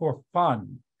makes for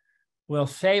fun. Will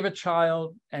save a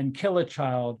child and kill a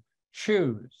child.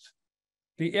 Choose.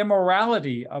 The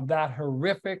immorality of that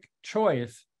horrific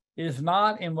choice is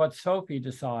not in what Sophie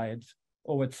decides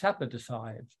or what Seppa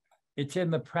decides. It's in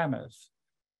the premise.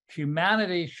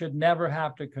 Humanity should never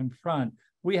have to confront.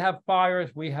 We have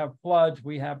fires, we have floods,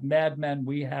 we have madmen,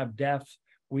 we have deaths,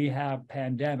 we have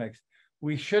pandemics.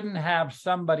 We shouldn't have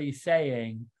somebody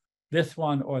saying this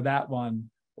one or that one,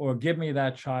 or give me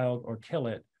that child or kill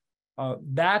it.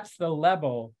 That's the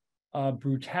level of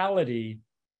brutality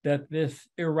that this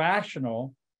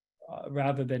irrational,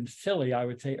 rather than silly, I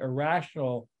would say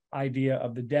irrational idea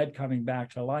of the dead coming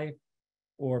back to life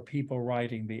or people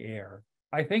riding the air.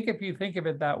 I think if you think of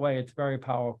it that way, it's very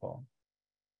powerful.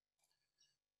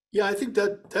 Yeah, I think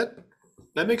that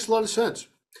makes a lot of sense.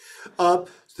 The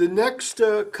next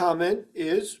comment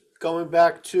is going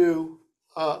back to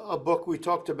a book we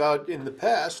talked about in the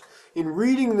past. In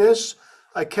reading this,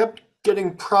 I kept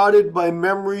getting prodded by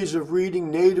memories of reading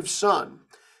Native Son,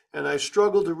 and I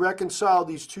struggled to reconcile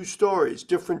these two stories,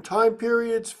 different time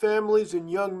periods, families, and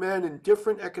young men in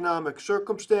different economic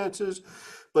circumstances,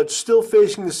 but still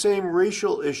facing the same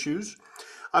racial issues.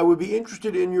 I would be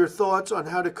interested in your thoughts on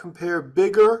how to compare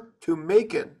Bigger to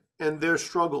Macon and their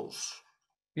struggles.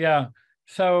 Yeah,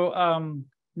 so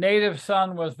Native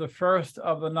Son was the first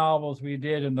of the novels we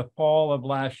did in the fall of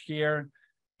last year,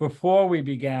 before we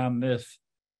began this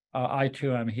I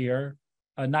Too Am Here,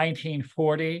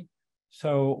 1940,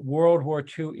 so World War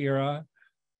II era.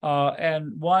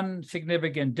 And one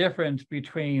significant difference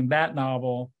between that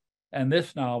novel and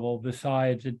this novel,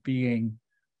 besides it being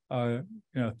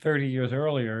 30 years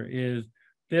earlier, is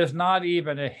there's not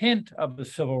even a hint of the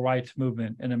civil rights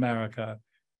movement in America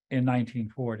in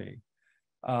 1940.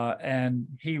 And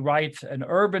he writes an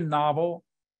urban novel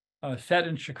set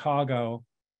in Chicago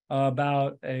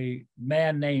about a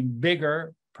man named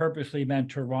Bigger, purposely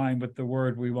meant to rhyme with the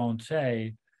word we won't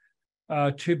say,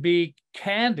 to be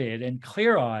candid and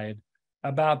clear-eyed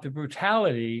about the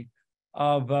brutality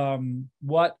of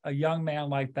what a young man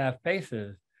like that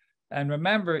faces. And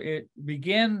remember, it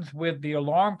begins with the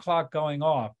alarm clock going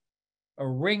off, a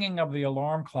ringing of the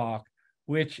alarm clock,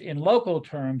 which in local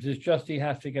terms is just he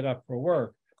has to get up for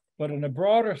work. But in a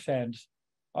broader sense,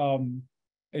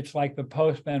 it's like the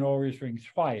postman always rings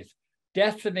twice.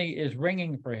 Destiny is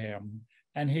ringing for him,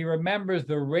 and he remembers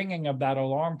the ringing of that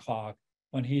alarm clock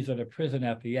when he's at a prison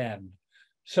at the end.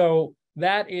 So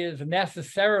that is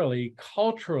necessarily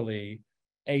culturally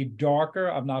a darker,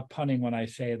 I'm not punning when I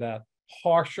say that,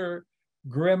 harsher,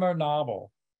 grimmer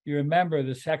novel. You remember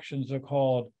the sections are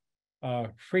called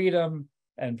Freedom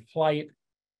and Flight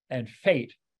and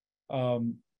Fate. That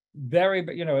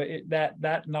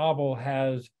novel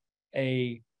has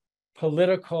a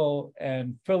political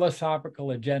and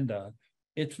philosophical agenda.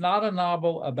 It's not a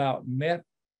novel about myth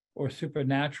or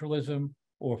supernaturalism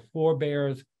or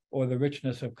forebears or the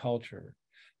richness of culture.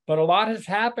 But a lot has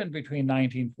happened between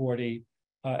 1940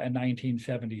 and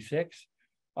 1976,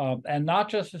 and not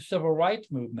just the civil rights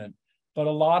movement, but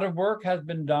a lot of work has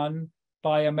been done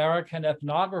by American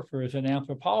ethnographers and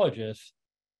anthropologists,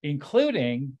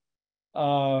 including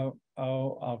Nora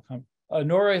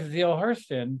Zeal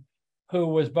Hurston, who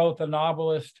was both a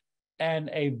novelist and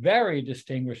a very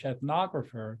distinguished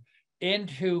ethnographer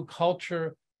into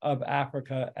culture of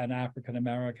Africa and African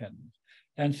Americans.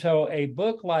 And so a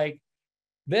book like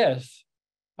this,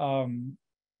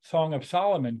 Song of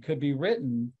Solomon, could be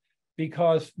written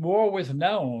because more was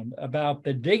known about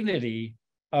the dignity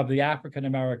of the African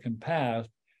American past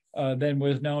than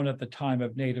was known at the time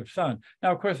of Native Son.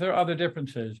 Now, of course, there are other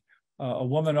differences. A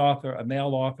woman author, a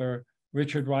male author.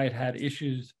 Richard Wright had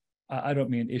issues. I don't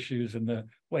mean issues in the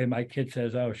way my kid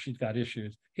says, oh, she's got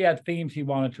issues. He had themes he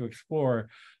wanted to explore.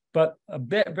 But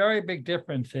very big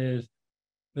difference is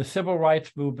the civil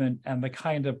rights movement and the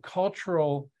kind of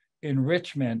cultural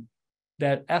enrichment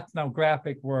that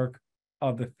ethnographic work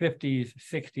of the 50s,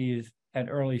 60s, and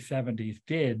early 70s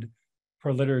did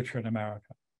for literature in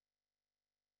America.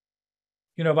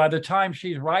 You know, by the time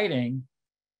she's writing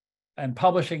and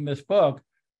publishing this book,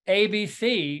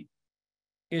 ABC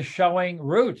is showing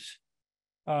Roots.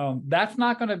 That's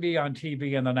not going to be on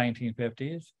TV in the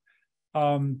 1950s.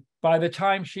 By the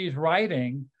time she's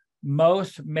writing,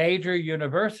 most major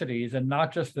universities, and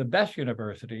not just the best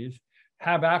universities,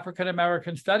 have African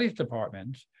American studies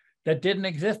departments that didn't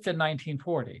exist in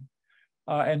 1940.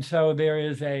 And so there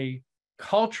is a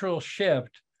cultural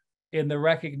shift in the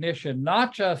recognition,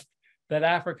 not just that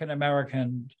African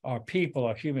Americans are people,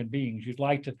 are human beings. You'd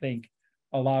like to think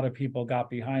a lot of people got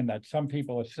behind that. Some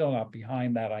people are still not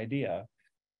behind that idea,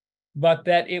 but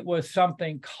that it was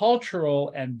something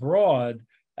cultural and broad,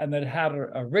 and that had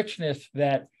a richness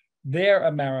that their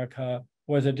America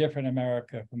was a different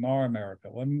America from our America.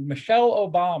 When Michelle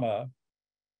Obama,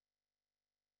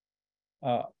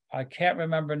 I can't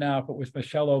remember now if it was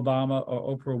Michelle Obama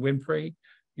or Oprah Winfrey,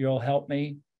 you'll help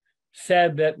me,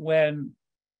 said that when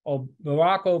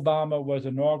Barack Obama was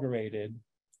inaugurated,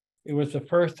 it was the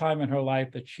first time in her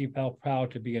life that she felt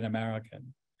proud to be an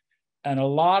American. And a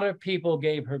lot of people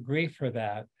gave her grief for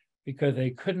that because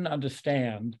they couldn't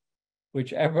understand,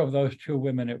 whichever of those two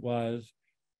women it was,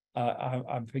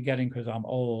 I'm forgetting because I'm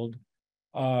old,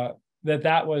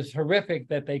 that was horrific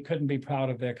that they couldn't be proud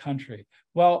of their country.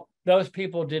 Well, those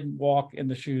people didn't walk in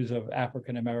the shoes of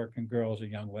African American girls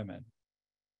and young women.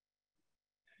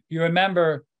 You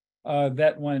remember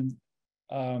that when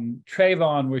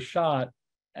Trayvon was shot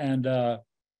and Barack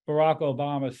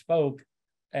Obama spoke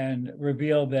and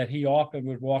revealed that he often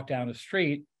would walk down a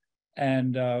street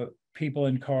and people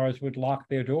in cars would lock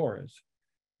their doors,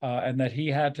 and that he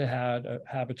had to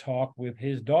have a talk with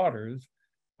his daughters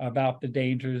about the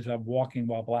dangers of walking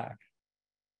while Black.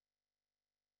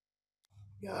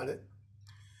 Got it.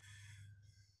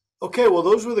 Okay, well,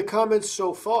 those were the comments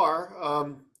so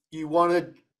far. You want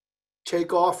to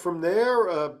take off from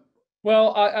there?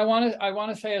 Well, I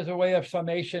want to say, as a way of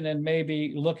summation and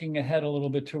maybe looking ahead a little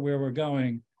bit to where we're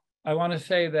going, I want to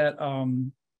say that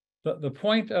the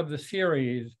point of the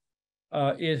series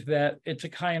is that it's a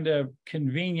kind of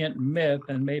convenient myth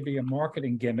and maybe a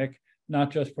marketing gimmick,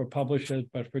 not just for publishers,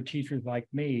 but for teachers like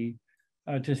me,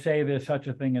 to say there's such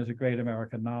a thing as a great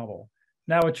American novel.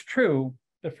 Now, it's true,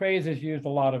 the phrase is used a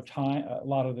lot of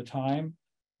the time.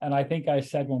 And I think I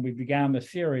said when we began the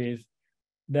series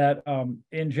that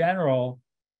in general,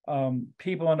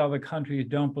 people in other countries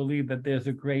don't believe that there's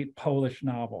a great Polish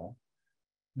novel.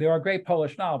 There are great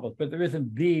Polish novels, but there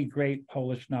isn't the great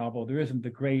Polish novel. There isn't the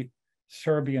great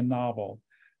Serbian novel.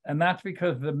 And that's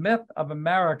because the myth of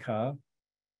America,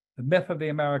 the myth of the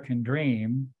American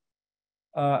dream,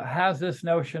 has this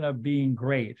notion of being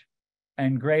great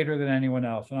and greater than anyone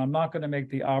else. And I'm not going to make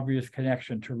the obvious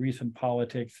connection to recent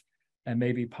politics and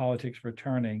maybe politics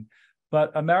returning,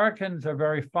 but Americans are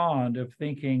very fond of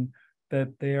thinking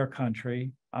that their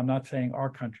country, I'm not saying our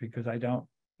country because I don't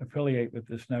affiliate with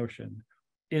this notion,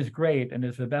 is great and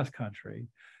is the best country.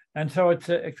 And so it's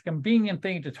a convenient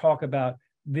thing to talk about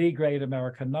the great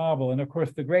American novel. And of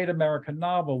course, the great American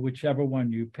novel, whichever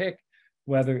one you pick,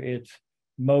 whether it's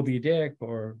Moby Dick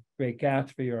or Great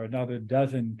Gatsby or another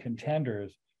dozen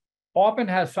contenders, often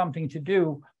has something to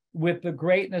do with the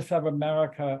greatness of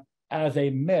America as a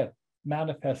myth,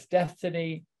 manifest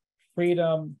destiny,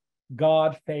 freedom,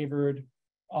 God favored,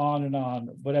 on and on,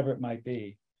 whatever it might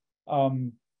be.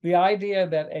 The idea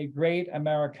that a great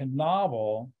American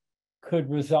novel could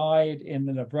reside in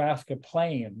the Nebraska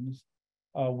plains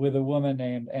with a woman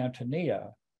named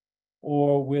Antonia,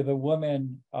 or with a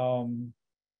woman from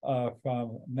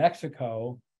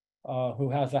Mexico who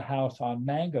has a house on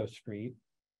Mango Street,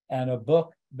 and a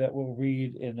book that we'll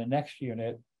read in the next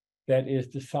unit that is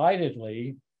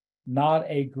decidedly not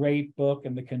a great book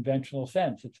in the conventional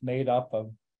sense. It's made up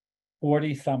of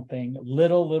 40-something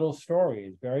little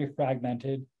stories, very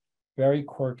fragmented, very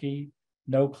quirky,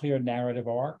 no clear narrative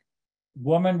arc.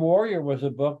 Woman Warrior was a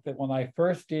book that when I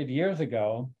first did years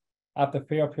ago at the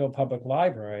Fairfield Public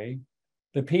Library,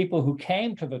 the people who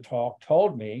came to the talk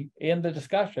told me in the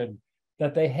discussion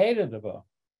that they hated the book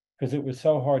because it was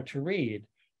so hard to read,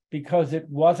 because it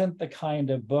wasn't the kind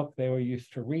of book they were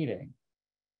used to reading.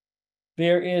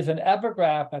 There is an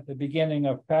epigraph at the beginning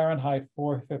of Fahrenheit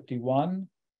 451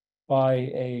 by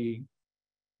a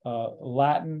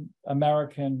Latin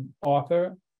American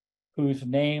author whose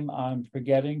name I'm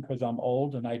forgetting because I'm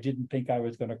old and I didn't think I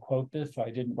was going to quote this, so I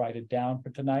didn't write it down for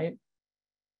tonight.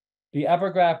 The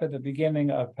epigraph at the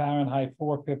beginning of Fahrenheit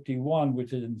 451,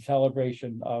 which is in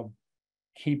celebration of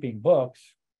keeping books,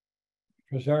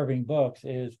 preserving books,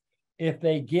 is if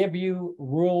they give you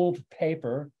ruled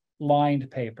paper,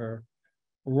 lined paper,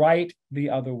 write the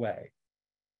other way.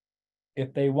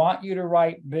 If they want you to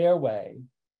write their way,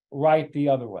 write the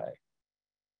other way.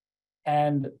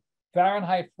 And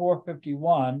Fahrenheit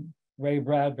 451, Ray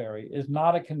Bradbury, is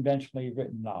not a conventionally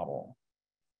written novel.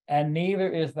 And neither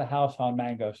is The House on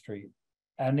Mango Street.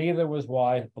 And neither was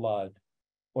Wise Blood,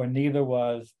 or neither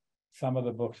was some of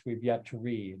the books we've yet to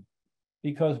read.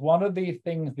 Because one of the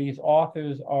things these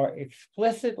authors are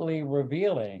explicitly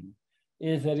revealing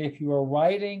is that if you are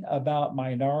writing about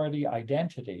minority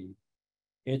identity,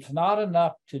 it's not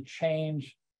enough to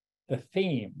change the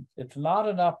theme. It's not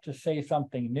enough to say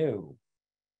something new.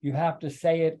 You have to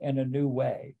say it in a new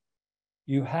way.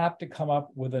 You have to come up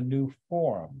with a new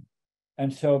form.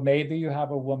 And so maybe you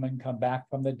have a woman come back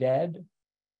from the dead,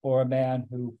 or a man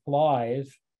who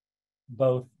flies,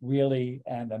 both really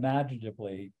and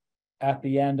imaginatively, at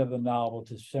the end of the novel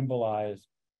to symbolize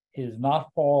his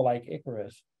not fall like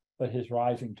Icarus, but his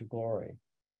rising to glory.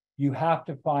 You have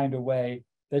to find a way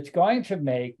that's going to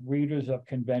make readers of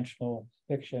conventional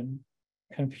fiction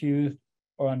confused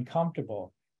or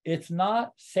uncomfortable. It's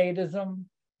not sadism,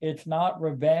 it's not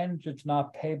revenge, it's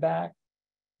not payback.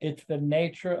 It's the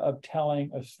nature of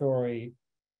telling a story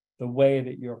the way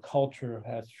that your culture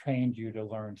has trained you to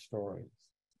learn stories.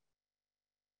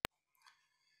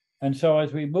 And so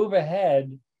as we move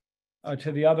ahead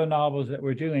to the other novels that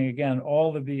we're doing, again,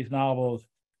 all of these novels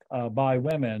by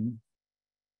women,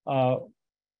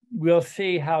 we'll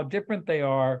see how different they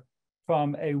are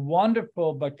from a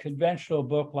wonderful but conventional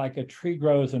book like A Tree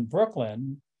Grows in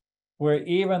Brooklyn, where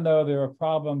even though there are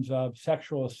problems of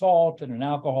sexual assault and an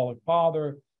alcoholic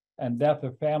father and death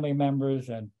of family members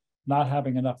and not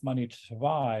having enough money to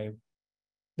survive,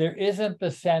 there isn't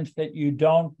the sense that you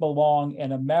don't belong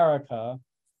in America,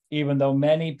 even though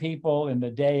many people in the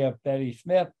day of Betty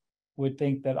Smith would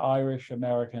think that Irish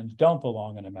Americans don't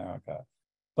belong in America.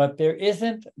 But there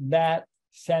isn't that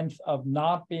sense of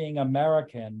not being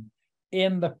American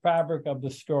in the fabric of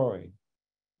the story.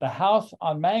 The House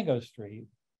on Mango Street,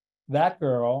 that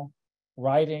girl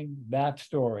writing that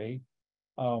story,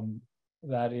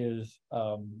 that is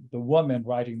the woman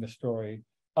writing the story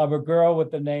of a girl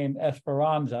with the name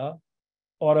Esperanza,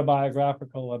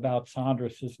 autobiographical about Sandra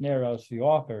Cisneros, the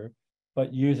author,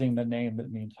 but using the name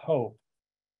that means hope.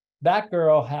 That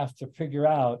girl has to figure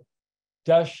out,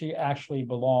 does she actually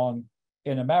belong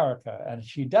in America? And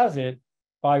she does it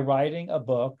by writing a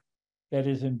book that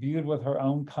is imbued with her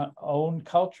own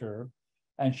culture,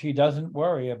 and she doesn't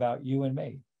worry about you and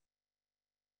me.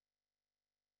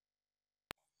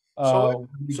 When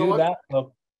we do that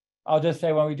book, I'll just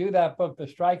say, when we do that book, the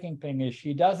striking thing is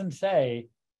she doesn't say,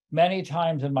 many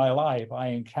times in my life, I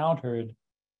encountered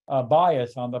a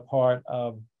bias on the part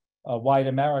of white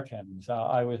Americans.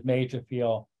 I was made to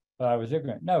feel that I was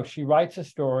ignorant. No, she writes a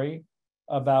story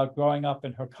about growing up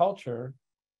in her culture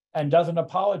and doesn't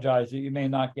apologize that you may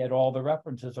not get all the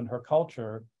references in her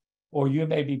culture, or you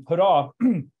may be put off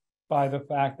by the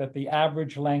fact that the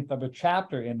average length of a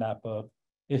chapter in that book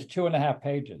is 2.5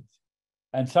 pages.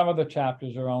 And some of the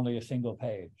chapters are only a single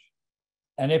page.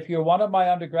 And if you're one of my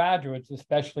undergraduates,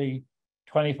 especially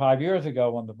 25 years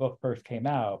ago when the book first came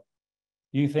out,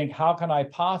 you think, how can I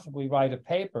possibly write a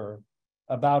paper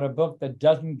about a book that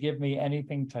doesn't give me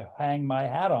anything to hang my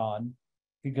hat on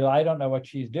because I don't know what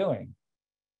she's doing?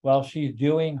 Well, she's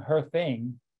doing her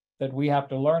thing that we have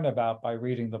to learn about by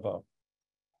reading the book.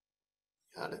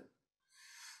 Got it.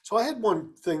 So I had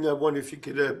one thing I wonder if you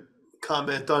could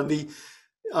comment on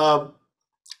uh,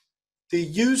 the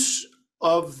use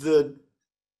of the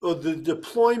or the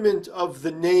deployment of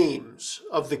the names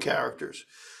of the characters.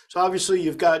 So obviously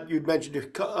you'd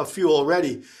mentioned a few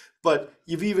already, but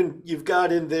you've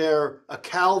got in there a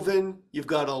Calvin, you've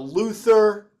got a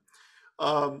Luther,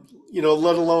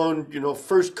 let alone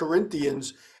First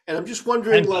Corinthians, and I'm just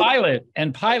wondering, And like,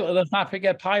 Pilate, let's not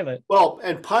forget Pilate. well,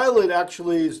 and Pilate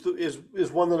actually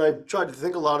is one that I tried to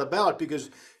think a lot about because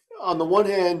on the one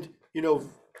hand,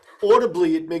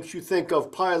 audibly it makes you think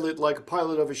of Pilate like a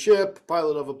pilot of a ship,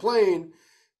 pilot of a plane,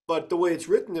 but the way it's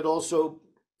written, it also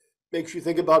makes you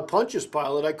think about Pontius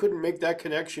Pilate. I couldn't make that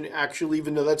connection actually,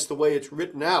 even though that's the way it's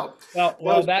written out.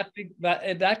 Well,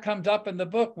 that comes up in the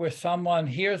book where someone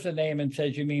hears the name and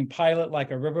says, "You mean Pilate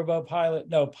like a riverboat pilot?"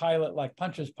 No, Pilate like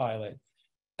Pontius Pilate.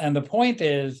 And the point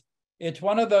is, it's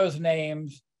one of those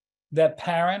names that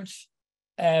parents,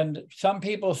 and some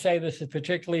people say this is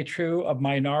particularly true of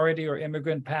minority or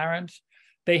immigrant parents,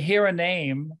 they hear a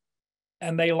name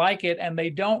and they like it and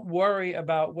they don't worry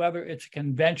about whether it's a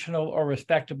conventional or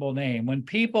respectable name. When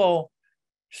people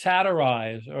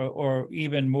satirize or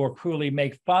even more cruelly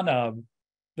make fun of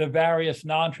the various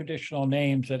non-traditional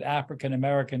names that African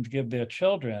Americans give their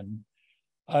children,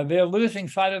 they're losing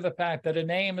sight of the fact that a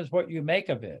name is what you make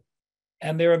of it.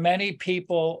 And there are many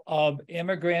people of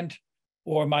immigrant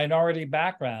or minority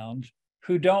backgrounds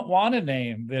who don't want to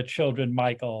name their children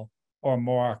Michael or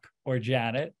Mark or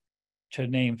Janet, to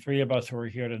name three of us who are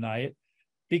here tonight,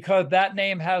 because that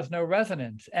name has no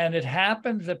resonance. And it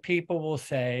happens that people will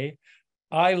say,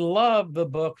 "I love the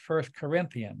book First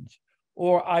Corinthians,"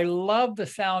 or "I love the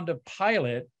sound of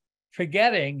Pilate,"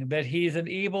 forgetting that he's an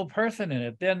evil person in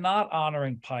it. They're not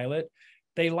honoring Pilate.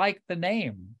 They like the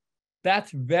name.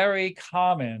 That's very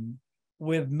common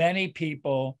with many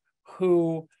people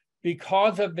who,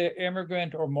 because of their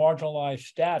immigrant or marginalized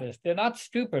status, they're not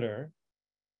stupider.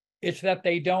 It's that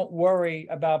they don't worry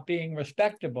about being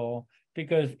respectable,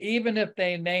 because even if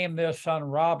they name their son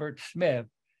Robert Smith,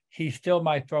 he still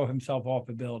might throw himself off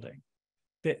a building.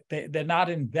 They're not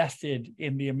invested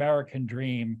in the American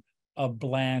dream of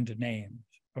bland names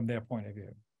from their point of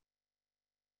view.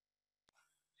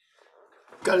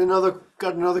 Got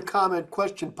another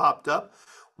question popped up.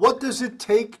 What does it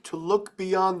take to look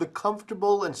beyond the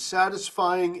comfortable and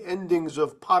satisfying endings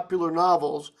of popular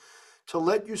novels to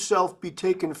let yourself be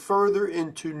taken further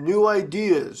into new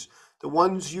ideas, the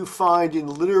ones you find in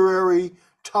literary,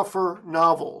 tougher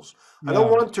novels? I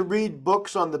don't want to read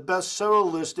books on the bestseller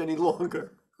list any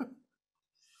longer.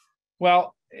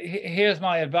 Well, here's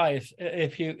my advice.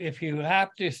 If you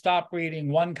have to stop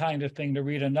reading one kind of thing to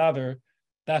read another,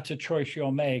 that's a choice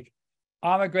you'll make.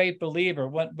 I'm a great believer.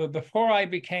 But before I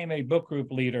became a book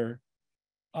group leader,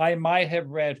 I might have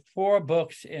read 4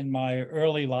 books in my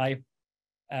early life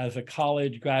as a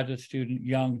college graduate student,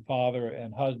 young father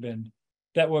and husband,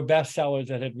 that were bestsellers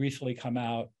that had recently come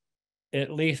out.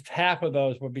 At least half of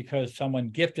those were because someone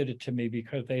gifted it to me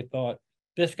because they thought,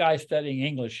 this guy's studying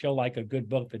English, he'll like a good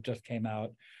book that just came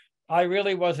out. I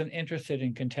really wasn't interested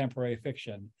in contemporary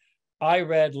fiction. I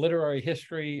read literary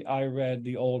history. I read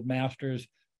the old masters.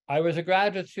 I was a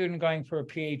graduate student going for a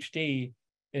PhD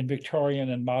in Victorian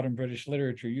and modern British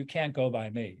literature. You can't go by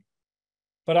me.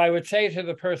 But I would say to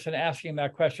the person asking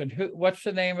that question, what's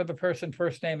the name of the person,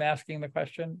 first name, asking the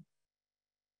question?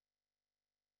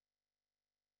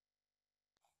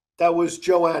 That was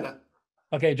Joanna.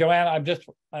 Okay, Joanna,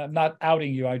 I'm not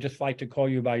outing you. I just like to call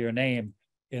you by your name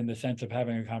in the sense of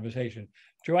having a conversation.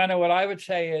 Joanna, what I would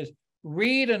say is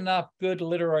read enough good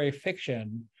literary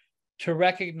fiction to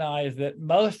recognize that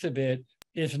most of it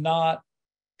is not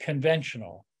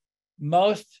conventional.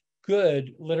 Most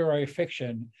good literary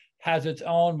fiction has its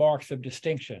own marks of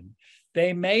distinction.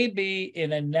 They may be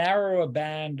in a narrower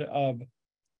band of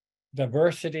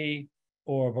diversity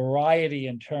or variety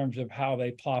in terms of how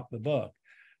they plot the book,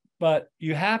 but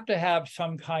you have to have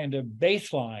some kind of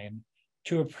baseline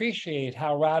to appreciate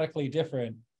how radically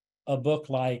different a book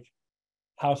like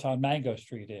House on Mango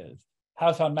Street is.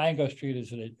 House on Mango Street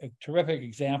is a terrific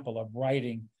example of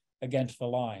writing against the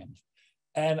lines.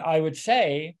 And I would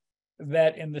say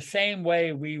that in the same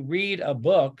way we read a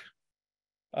book,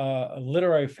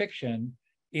 literary fiction,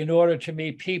 in order to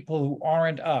meet people who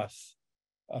aren't us,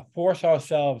 force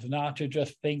ourselves not to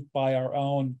just think by our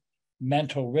own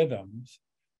mental rhythms,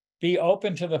 be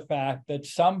open to the fact that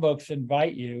some books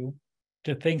invite you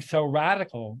to think so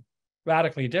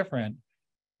radically different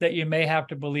that you may have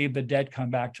to believe the dead come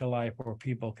back to life or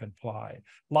people can fly.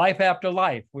 Life After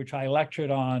Life, which I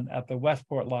lectured on at the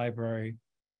Westport Library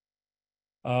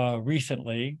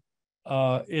recently,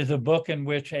 is a book in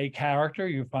which a character,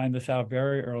 you find this out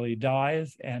very early,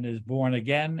 dies and is born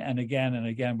again and again and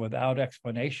again without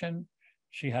explanation.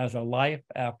 She has a life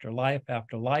after life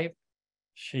after life.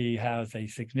 She has a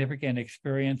significant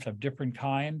experience of different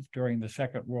kinds during the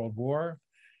Second World War.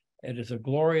 It is a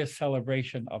glorious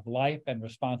celebration of life and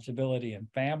responsibility and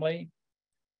family.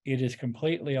 It is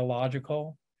completely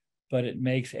illogical, but it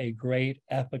makes a great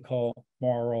ethical,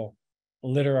 moral,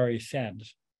 literary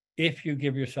sense if you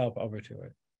give yourself over to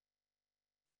it.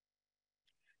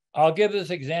 I'll give this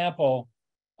example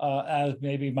as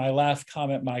maybe my last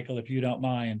comment, Michael, if you don't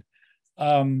mind.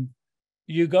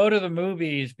 You go to the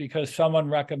movies because someone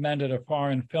recommended a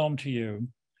foreign film to you,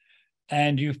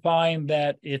 and you find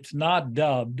that it's not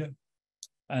dubbed,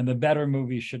 and the better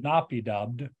movies should not be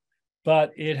dubbed,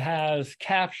 but it has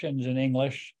captions in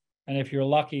English, and if you're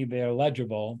lucky, they're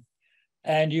legible.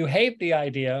 And you hate the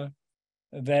idea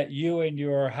that you and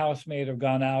your housemate have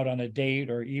gone out on a date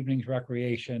or evening's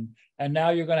recreation, and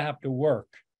now you're going to have to work.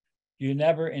 You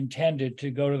never intended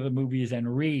to go to the movies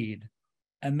and read.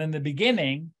 And then the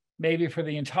beginning, maybe for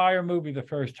the entire movie the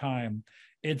first time,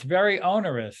 it's very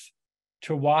onerous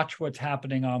to watch what's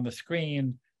happening on the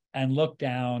screen and look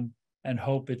down and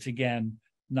hope it's, again,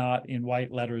 not in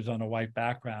white letters on a white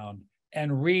background,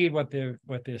 and read what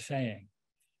they're saying.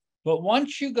 But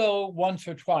once you go once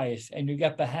or twice and you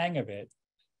get the hang of it,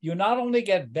 you not only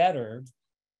get better,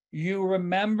 you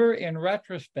remember in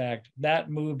retrospect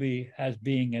that movie as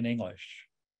being in English.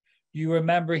 You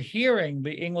remember hearing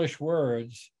the English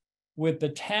words with the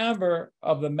timbre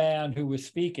of the man who was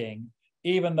speaking,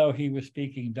 even though he was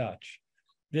speaking Dutch.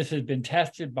 This has been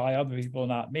tested by other people,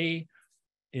 not me.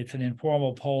 It's an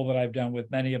informal poll that I've done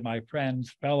with many of my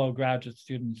friends, fellow graduate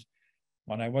students,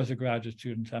 when I was a graduate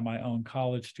student, and my own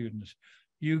college students.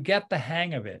 You get the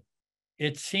hang of it.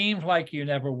 It seems like you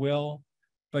never will,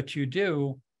 but you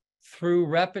do through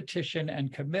repetition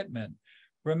and commitment.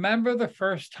 Remember the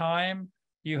first time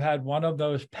you had one of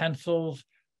those pencils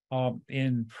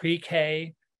in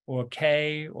pre-K or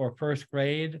K or first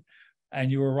grade,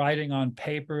 and you were writing on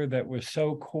paper that was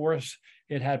so coarse,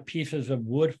 it had pieces of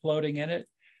wood floating in it,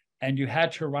 and you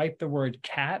had to write the word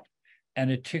cat, and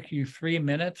it took you 3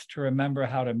 minutes to remember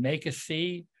how to make a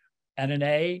C and an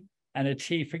A and a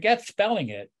T. Forget spelling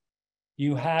it.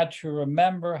 You had to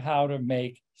remember how to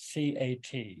make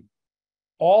CAT.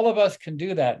 All of us can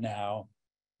do that now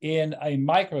in a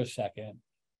microsecond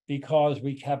because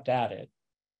we kept at it.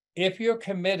 If you're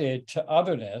committed to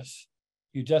otherness,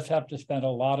 you just have to spend a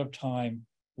lot of time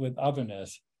with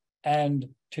otherness. And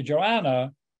to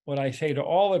Joanna, what I say to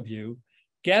all of you,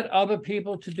 get other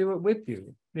people to do it with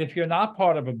you. If you're not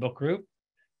part of a book group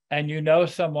and you know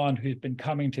someone who's been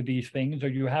coming to these things, or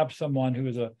you have someone who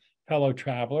is a fellow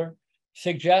traveler,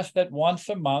 suggest that once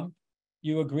a month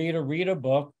you agree to read a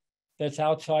book that's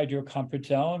outside your comfort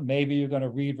zone. Maybe you're going to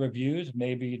read reviews,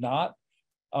 maybe not,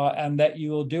 and that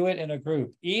you will do it in a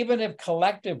group. Even if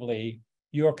collectively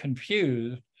you're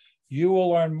confused, you will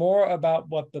learn more about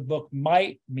what the book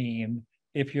might mean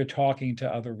if you're talking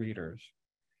to other readers.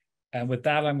 And with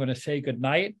that, I'm going to say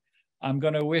goodnight. I'm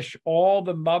going to wish all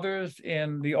the mothers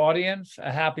in the audience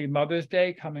a happy Mother's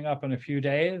Day coming up in a few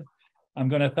days. I'm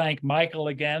going to thank Michael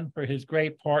again for his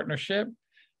great partnership.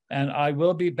 And I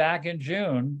will be back in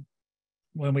June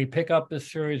when we pick up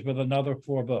this series with another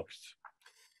 4 books.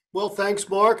 Well, thanks,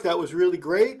 Mark. That was really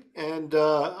great. And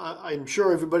I'm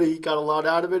sure everybody got a lot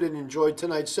out of it and enjoyed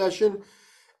tonight's session.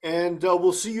 And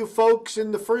we'll see you folks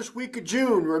in the first week of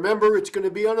June. Remember, it's going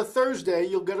to be on a Thursday.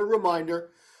 You'll get a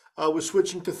reminder. We're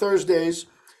switching to Thursdays.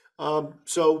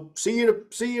 So see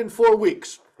you in 4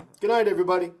 weeks. Good night,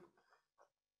 everybody.